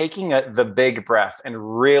like taking the big breath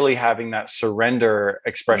and really having that surrender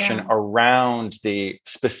expression around the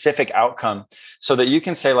specific outcome so that you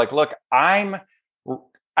can say like, look, I'm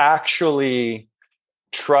actually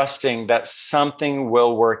trusting that something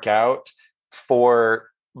will work out for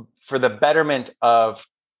the betterment of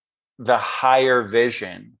the higher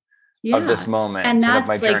vision of this moment and that's of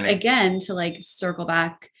my like journey. Again, to like circle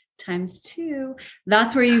back ×2,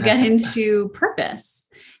 that's where you get into purpose.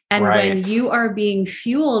 And when you are being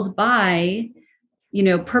fueled by,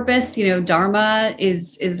 purpose, Dharma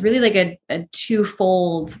is really like a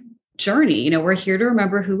twofold journey. We're here to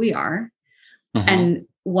remember who we are. And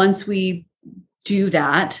once we do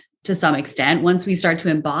that to some extent, once we start to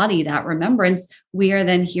embody that remembrance, we are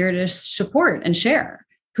then here to support and share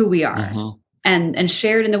who we are. And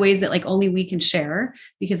share it in the ways that like only we can share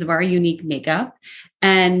because of our unique makeup.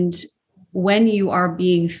 And when you are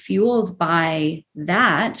being fueled by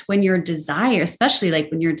that, when your desire, especially like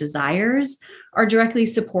when your desires are directly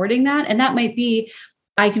supporting that, and that might be,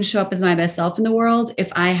 I can show up as my best self in the world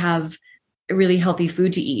if I have really healthy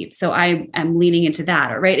food to eat. So I am leaning into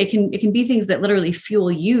that, right? It can be things that literally fuel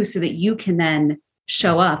you so that you can then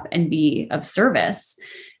show up and be of service.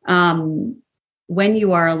 When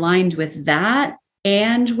you are aligned with that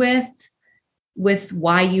and with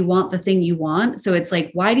why you want the thing you want. So it's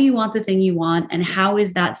like, why do you want the thing you want? And how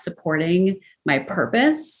is that supporting my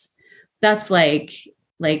purpose? That's like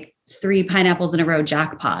 3 pineapples in a row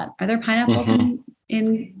jackpot. Are there pineapples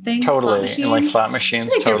in things? Totally. In like slot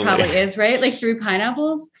machines. Totally. There probably is, right? Like 3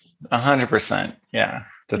 pineapples. 100%. Yeah.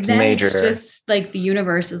 That's then major. It's just like the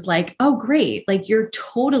universe is like, oh, great. Like you're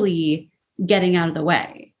totally getting out of the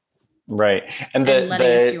way. Right. And letting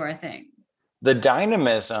us do our thing. The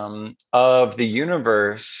dynamism of the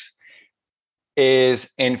universe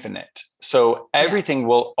is infinite. So everything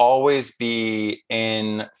will always be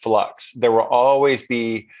in flux. There will always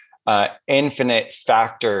be infinite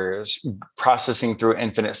factors processing through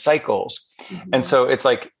infinite cycles. And so it's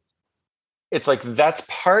like that's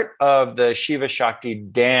part of the Shiva Shakti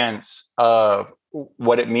dance of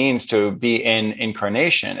what it means to be in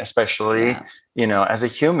incarnation, especially, as a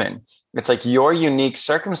human. It's like your unique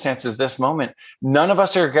circumstances, this moment, none of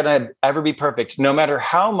us are going to ever be perfect, no matter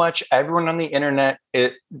how much everyone on the internet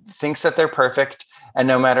thinks that they're perfect. And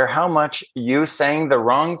no matter how much you saying the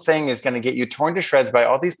wrong thing is going to get you torn to shreds by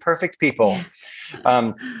all these perfect people,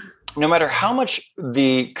 no matter how much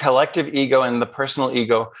the collective ego and the personal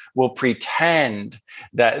ego will pretend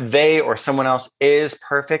that they or someone else is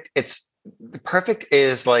perfect, perfect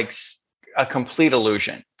is like a complete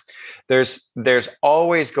illusion. There's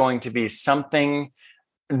always going to be something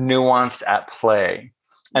nuanced at play.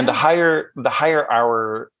 And the higher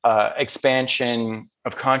our expansion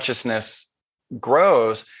of consciousness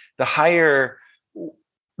grows, the higher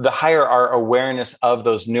our awareness of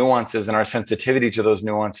those nuances and our sensitivity to those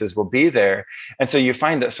nuances will be there. And so you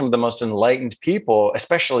find that some of the most enlightened people,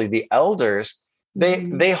 especially the elders,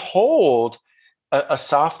 they hold a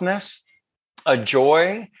softness, a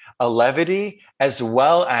joy, a levity, as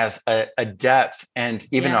well as a depth and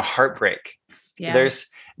even a heartbreak.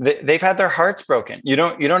 They've had their hearts broken. You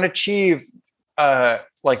don't achieve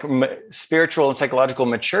spiritual and psychological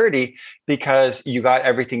maturity because you got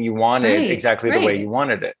everything you wanted exactly the way you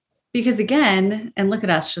wanted it. Because again, and look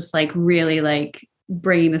at us just like really like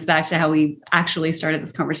bringing this back to how we actually started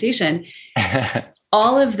this conversation.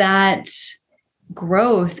 All of that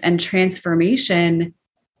growth and transformation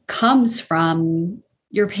comes from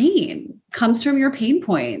your pain, comes from your pain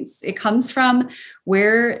points. It comes from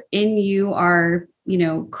where in you are,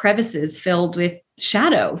 crevices filled with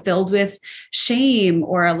shadow, filled with shame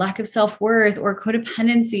or a lack of self-worth or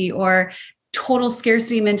codependency or total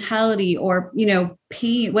scarcity mentality or,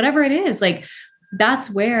 pain, whatever it is, like that's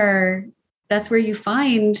where you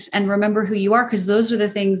find and remember who you are. Cause those are the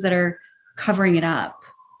things that are covering it up.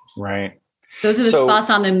 Right. Those are the spots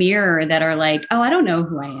on the mirror that are like, oh, I don't know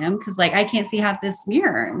who I am. Cause like, I can't see half this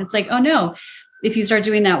mirror. And it's like, oh no, if you start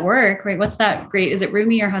doing that work, right? What's that great? Is it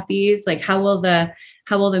Rumi or Hafiz? Like how will the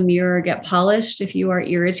mirror get polished if you are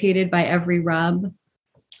irritated by every rub?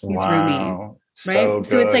 It's Rumi, right?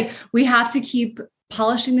 So it's like, we have to keep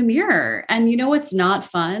polishing the mirror. And you know, what's not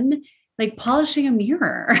fun? Like polishing a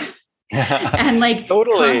mirror and like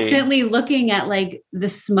constantly looking at like the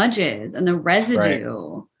smudges and the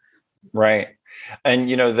residue. Right. And,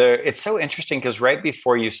 it's so interesting because right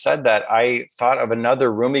before you said that, I thought of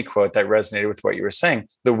another Rumi quote that resonated with what you were saying.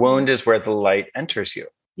 The wound is where the light enters you.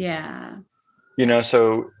 Yeah.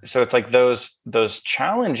 So it's like those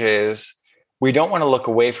challenges, we don't want to look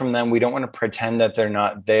away from them. We don't want to pretend that they're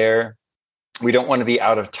not there. We don't want to be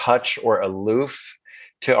out of touch or aloof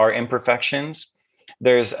to our imperfections.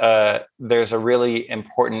 There's a really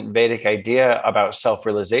important Vedic idea about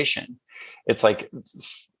self-realization. It's like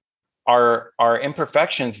our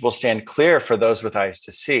imperfections will stand clear for those with eyes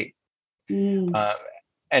to see. And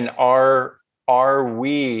are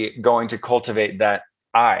we going to cultivate that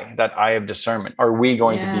eye of discernment? Are we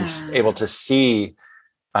going to be able to see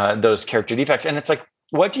those character defects? And it's like,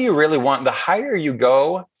 what do you really want? The higher you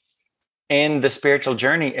go in the spiritual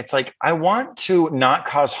journey, it's like, I want to not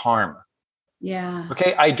cause harm. Yeah.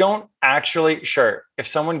 Okay. I don't actually, sure. If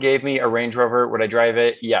someone gave me a Range Rover, would I drive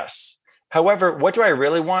it? Yes. However, what do I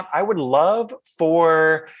really want? I would love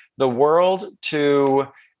for the world to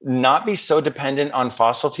not be so dependent on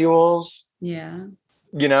fossil fuels. Yeah.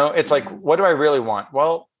 It's like, what do I really want?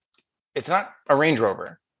 Well, it's not a Range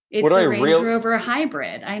Rover. It's the Range Rover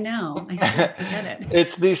hybrid. I know. I get it.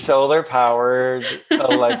 It's the solar powered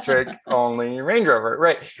electric only Range Rover.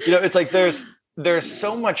 Right. It's like, there's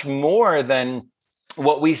so much more than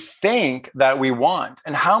what we think that we want.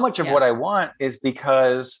 And how much of what I want is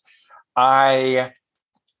because I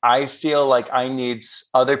feel like I need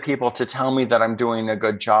other people to tell me that I'm doing a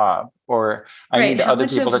good job, or I need other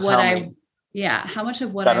people to tell me. Yeah. How much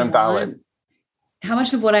of what I want? Valid. How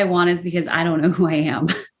much of what I want is because I don't know who I am,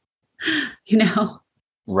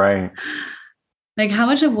 Right. Like how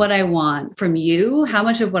much of what I want from you, how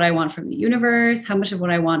much of what I want from the universe, how much of what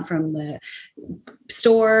I want from the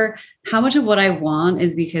store, how much of what I want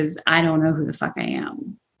is because I don't know who the fuck I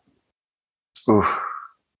am. Oof.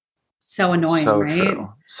 So annoying, so right?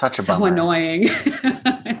 True. Such a bummer. So annoying.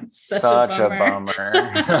 such a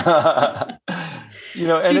bummer.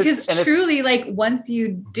 And because truly, like once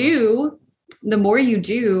you do, the more you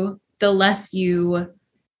do, the less you,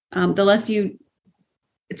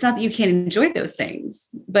 it's not that you can't enjoy those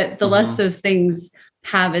things, but the less those things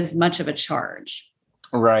have as much of a charge.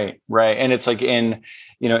 Right. Right. And it's like in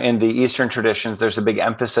the Eastern traditions, there's a big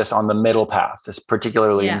emphasis on the middle path, this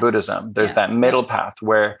particularly in Buddhism. There's that middle path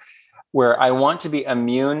where I want to be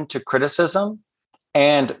immune to criticism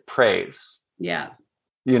and praise. Yeah.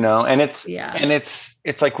 And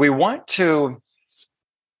it's like we want to,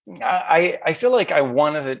 I feel like I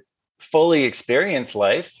want to fully experience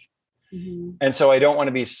life. Mm-hmm. And so I don't want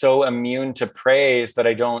to be so immune to praise that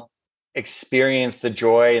I don't experience the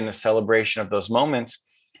joy and the celebration of those moments.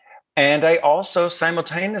 And I also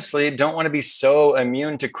simultaneously don't want to be so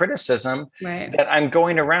immune to criticism that I'm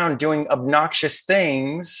going around doing obnoxious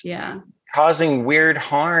things, causing weird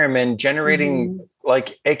harm and generating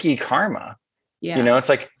like icky karma. Yeah. It's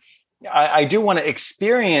like, I do want to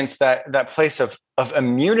experience that place of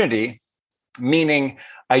immunity, meaning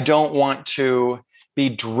I don't want to be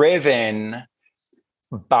driven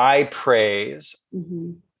by praise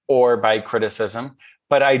or by criticism,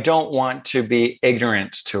 but I don't want to be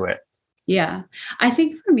ignorant to it. Yeah. I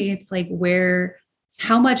think for me, it's like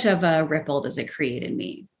how much of a ripple does it create in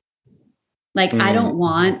me? Like, I don't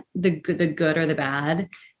want the good or the bad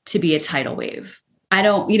to be a tidal wave. I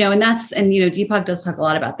don't, and Deepak does talk a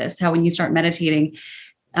lot about this, how when you start meditating,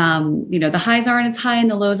 the highs aren't as high and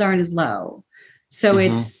the lows aren't as low. So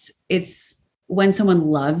it's when someone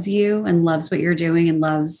loves you and loves what you're doing and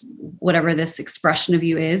loves whatever this expression of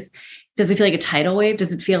you is, does it feel like a tidal wave?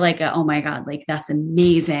 Does it feel like oh my God, like that's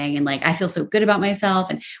amazing. And like, I feel so good about myself.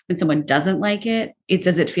 And when someone doesn't like it,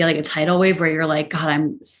 does it feel like a tidal wave where you're like, God,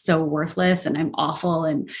 I'm so worthless and I'm awful.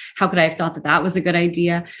 And how could I have thought that was a good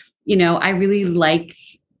idea? I really like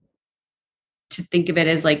to think of it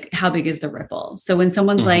as like, how big is the ripple? So when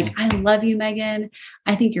someone's like, I love you, Megan,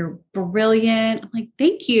 I think you're brilliant. I'm like,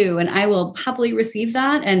 thank you. And I will happily receive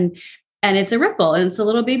that. And it's a ripple and it's a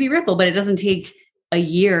little baby ripple, but it doesn't take a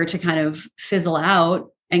year to kind of fizzle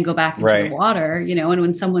out. and go back into the water, and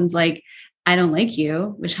when someone's like, I don't like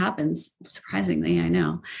you, which happens surprisingly, I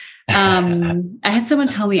know. I had someone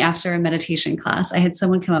tell me after a meditation class, I had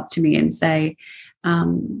someone come up to me and say,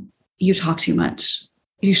 you talk too much.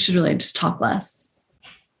 You should really just talk less.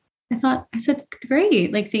 I said,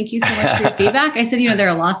 great. Like, thank you so much for your feedback. I said, there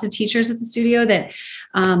are lots of teachers at the studio that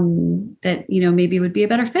maybe would be a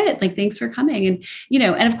better fit. Like, thanks for coming. And,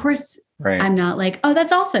 and of course, I'm not like, oh,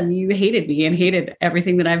 that's awesome. You hated me and hated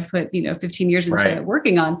everything that I've put, 15 years into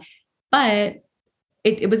working on. But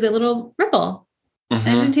it was a little ripple. Mm-hmm.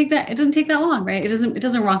 And it doesn't take that long, right? It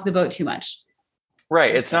doesn't rock the boat too much.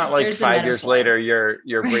 Right. It's not like 5 years later,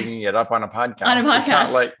 you're bringing it up on a podcast. On a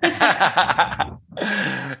podcast. It's not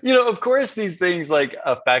like, of course these things like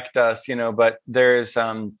affect us, but there's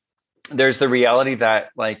the reality that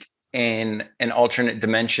like in an alternate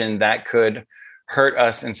dimension that could hurt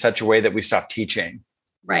us in such a way that we stop teaching.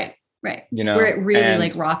 Right. Where it really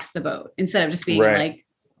like rocks the boat instead of just being like,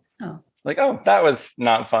 oh. Like, oh, that was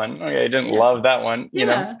not fun. Okay, I didn't love that one,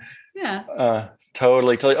 Yeah.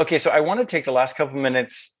 Totally. Okay, so I want to take the last couple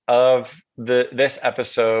minutes of this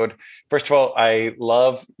episode. First of all, I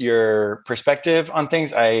love your perspective on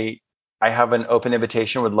things. I have an open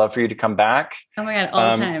invitation. Would love for you to come back. Oh my God,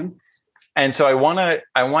 all the time. And so I want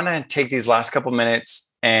to take these last couple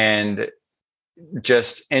minutes and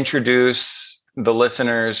just introduce the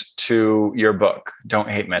listeners to your book, Don't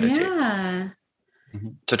Hate Meditate. Yeah.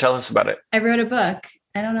 So tell us about it. I wrote a book.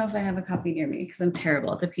 I don't know if I have a copy near me because I'm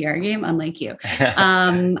terrible at the PR game, unlike you.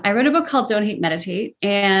 I wrote a book called Don't Hate Meditate.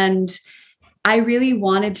 And I really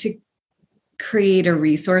wanted to create a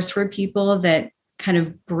resource for people that kind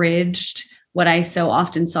of bridged what I so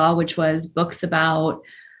often saw, which was books about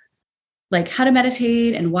like how to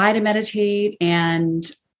meditate and why to meditate and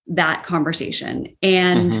that conversation.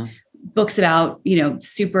 And books about,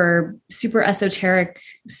 super, super esoteric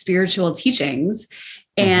spiritual teachings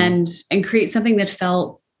and create something that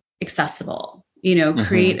felt accessible,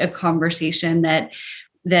 create a conversation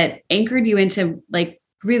that anchored you into like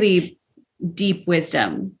really deep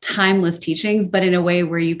wisdom, timeless teachings, but in a way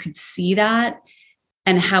where you could see that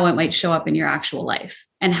and how it might show up in your actual life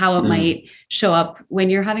and how it might show up when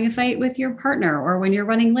you're having a fight with your partner or when you're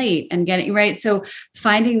running late and getting right. So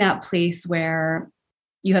finding that place where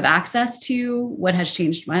you have access to what has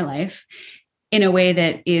changed my life in a way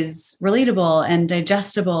that is relatable and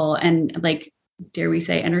digestible and like, dare we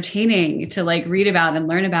say, entertaining to like read about and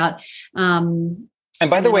learn about. And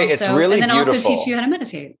by the way, it's really beautiful. And then also teach you how to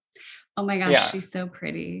meditate. Oh my gosh, she's so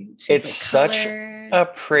pretty. It's such a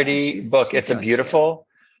pretty book. It's a beautiful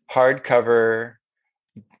hardcover,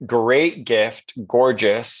 great gift,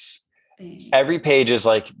 gorgeous. Every page is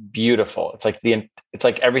like beautiful. It's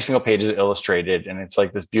like every single page is illustrated and it's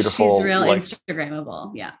like this beautiful. She's real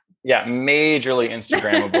Instagrammable. Yeah. Yeah. Majorly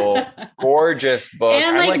Instagrammable, gorgeous book.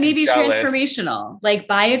 And like maybe jealous. Transformational, like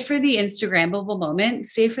buy it for the Instagrammable moment,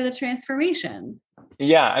 stay for the transformation.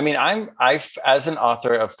 Yeah. I mean, I as an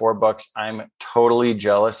author of 4 books, I'm totally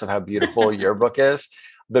jealous of how beautiful your book is.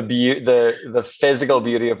 The physical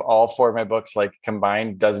beauty of all 4 of my books, like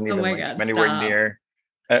combined, doesn't even come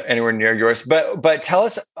anywhere near yours. But tell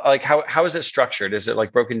us, like, how is it structured? Is it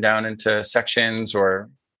like broken down into sections or?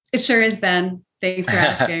 It sure is, Ben. Thanks for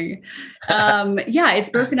asking. It's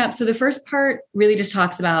broken up. So the first part really just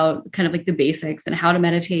talks about kind of like the basics and how to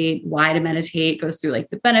meditate, why to meditate, goes through like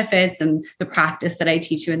the benefits and the practice that I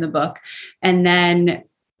teach you in the book. And then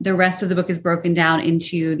the rest of the book is broken down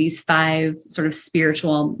into these 5 sort of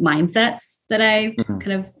spiritual mindsets that I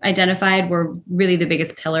kind of identified were really the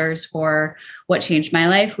biggest pillars for what changed my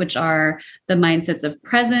life, which are the mindsets of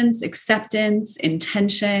presence, acceptance,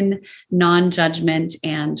 intention, non-judgment,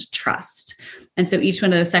 and trust. And so each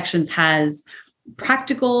one of those sections has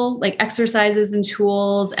practical like exercises and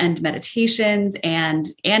tools and meditations and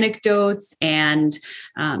anecdotes and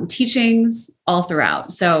teachings all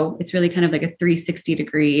throughout. So it's really kind of like a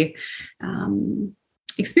 360-degree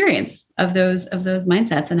experience of those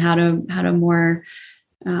mindsets and how to more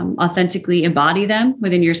authentically embody them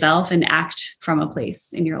within yourself and act from a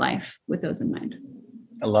place in your life with those in mind.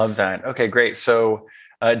 I love that. Okay, great. So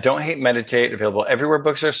Don't Hate Meditate, available everywhere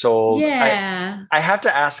books are sold. Yeah. I have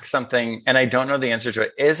to ask something, and I don't know the answer to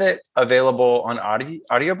it. Is it available on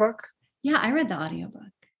audiobook? Yeah, I read the audiobook.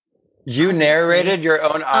 You narrated your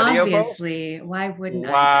own audiobook? Obviously. Why wouldn't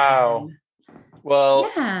I? Wow.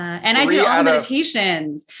 Well, yeah. And I did all the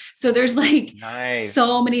meditations. So there's like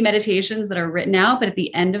so many meditations that are written out, but at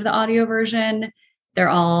the end of the audio version, they're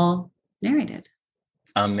all narrated.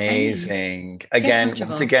 Amazing.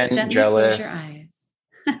 Once again, jealous.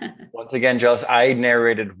 Once again, jealous. I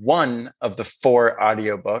narrated one of the 4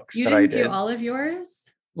 audiobooks that I did. You didn't do all of yours?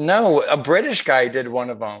 No, a British guy did one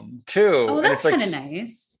of them too. Oh, And that's it's like, kind of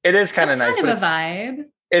nice. it is kind of nice, Kind but of a vibe.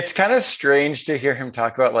 it's kind of strange to hear him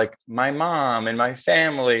talk about like my mom and my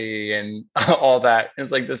family and all that.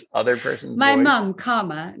 It's like this other person's My voice. mom,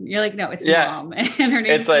 comma. You're like, no, it's Yeah. mom. And her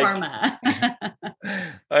name's It's like- Karma.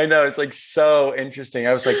 I know, it's like so interesting.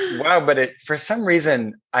 I was like, wow, but for some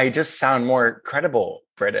reason I just sound more credible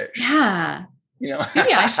British. Yeah. You know,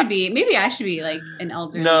 Maybe I should be like an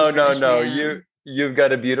elderly. no. British man. You've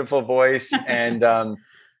got a beautiful voice. And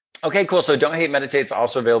okay, cool. So Don't Hate Meditate's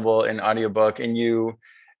also available in audiobook, and you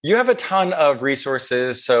have a ton of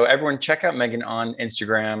resources. So everyone check out Megan on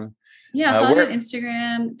Instagram. Yeah, follow me on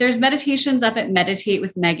Instagram. There's meditations up at Meditate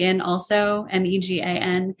with Megan, also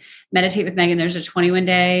MEGAN. Meditate with Megan. There's a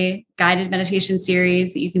 21-day guided meditation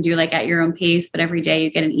series that you can do like at your own pace, but every day you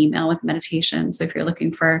get an email with meditation. So if you're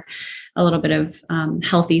looking for a little bit of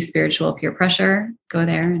healthy spiritual peer pressure, go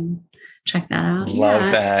there and check that out.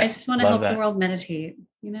 Love that. I just want to help the world meditate,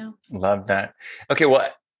 you know? Love that. Okay, well,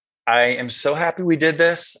 I am so happy we did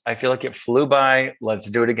this. I feel like it flew by.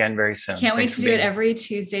 Let's do it again very soon. Can't wait to do it every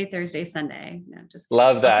Tuesday, Thursday, Sunday. No, just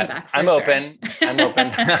love that. I'm open. I'm open.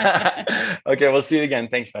 Okay, we'll see you again.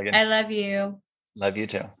 Thanks, Megan. I love you. Love you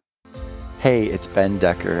too. Hey, it's Ben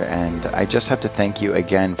Decker, and I just have to thank you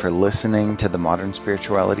again for listening to the Modern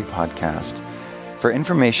Spirituality Podcast. For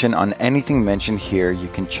information on anything mentioned here, you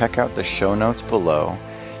can check out the show notes below.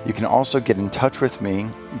 You can also get in touch with me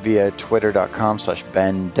via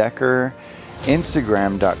twitter.com/Ben Decker,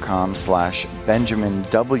 Instagram.com/Benjamin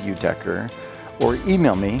W. Decker, or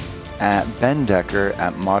email me at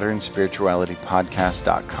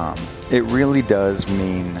bendecker@modernspiritualitypodcast.com. It really does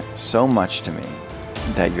mean so much to me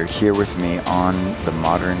that you're here with me on the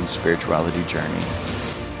modern spirituality journey.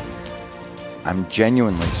 I'm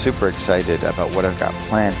genuinely super excited about what I've got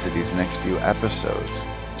planned for these next few episodes.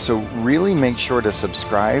 So really make sure to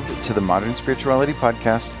subscribe to the Modern Spirituality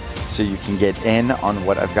Podcast so you can get in on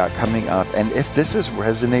what I've got coming up. And if this is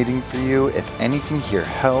resonating for you, if anything here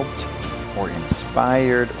helped or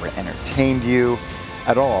inspired or entertained you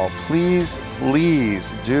at all, please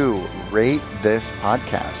do rate this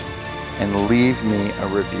podcast and leave me a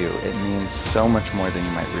review. It means so much more than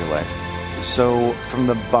you might realize. So from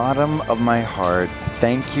the bottom of my heart,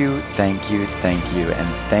 thank you, and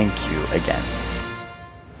thank you again.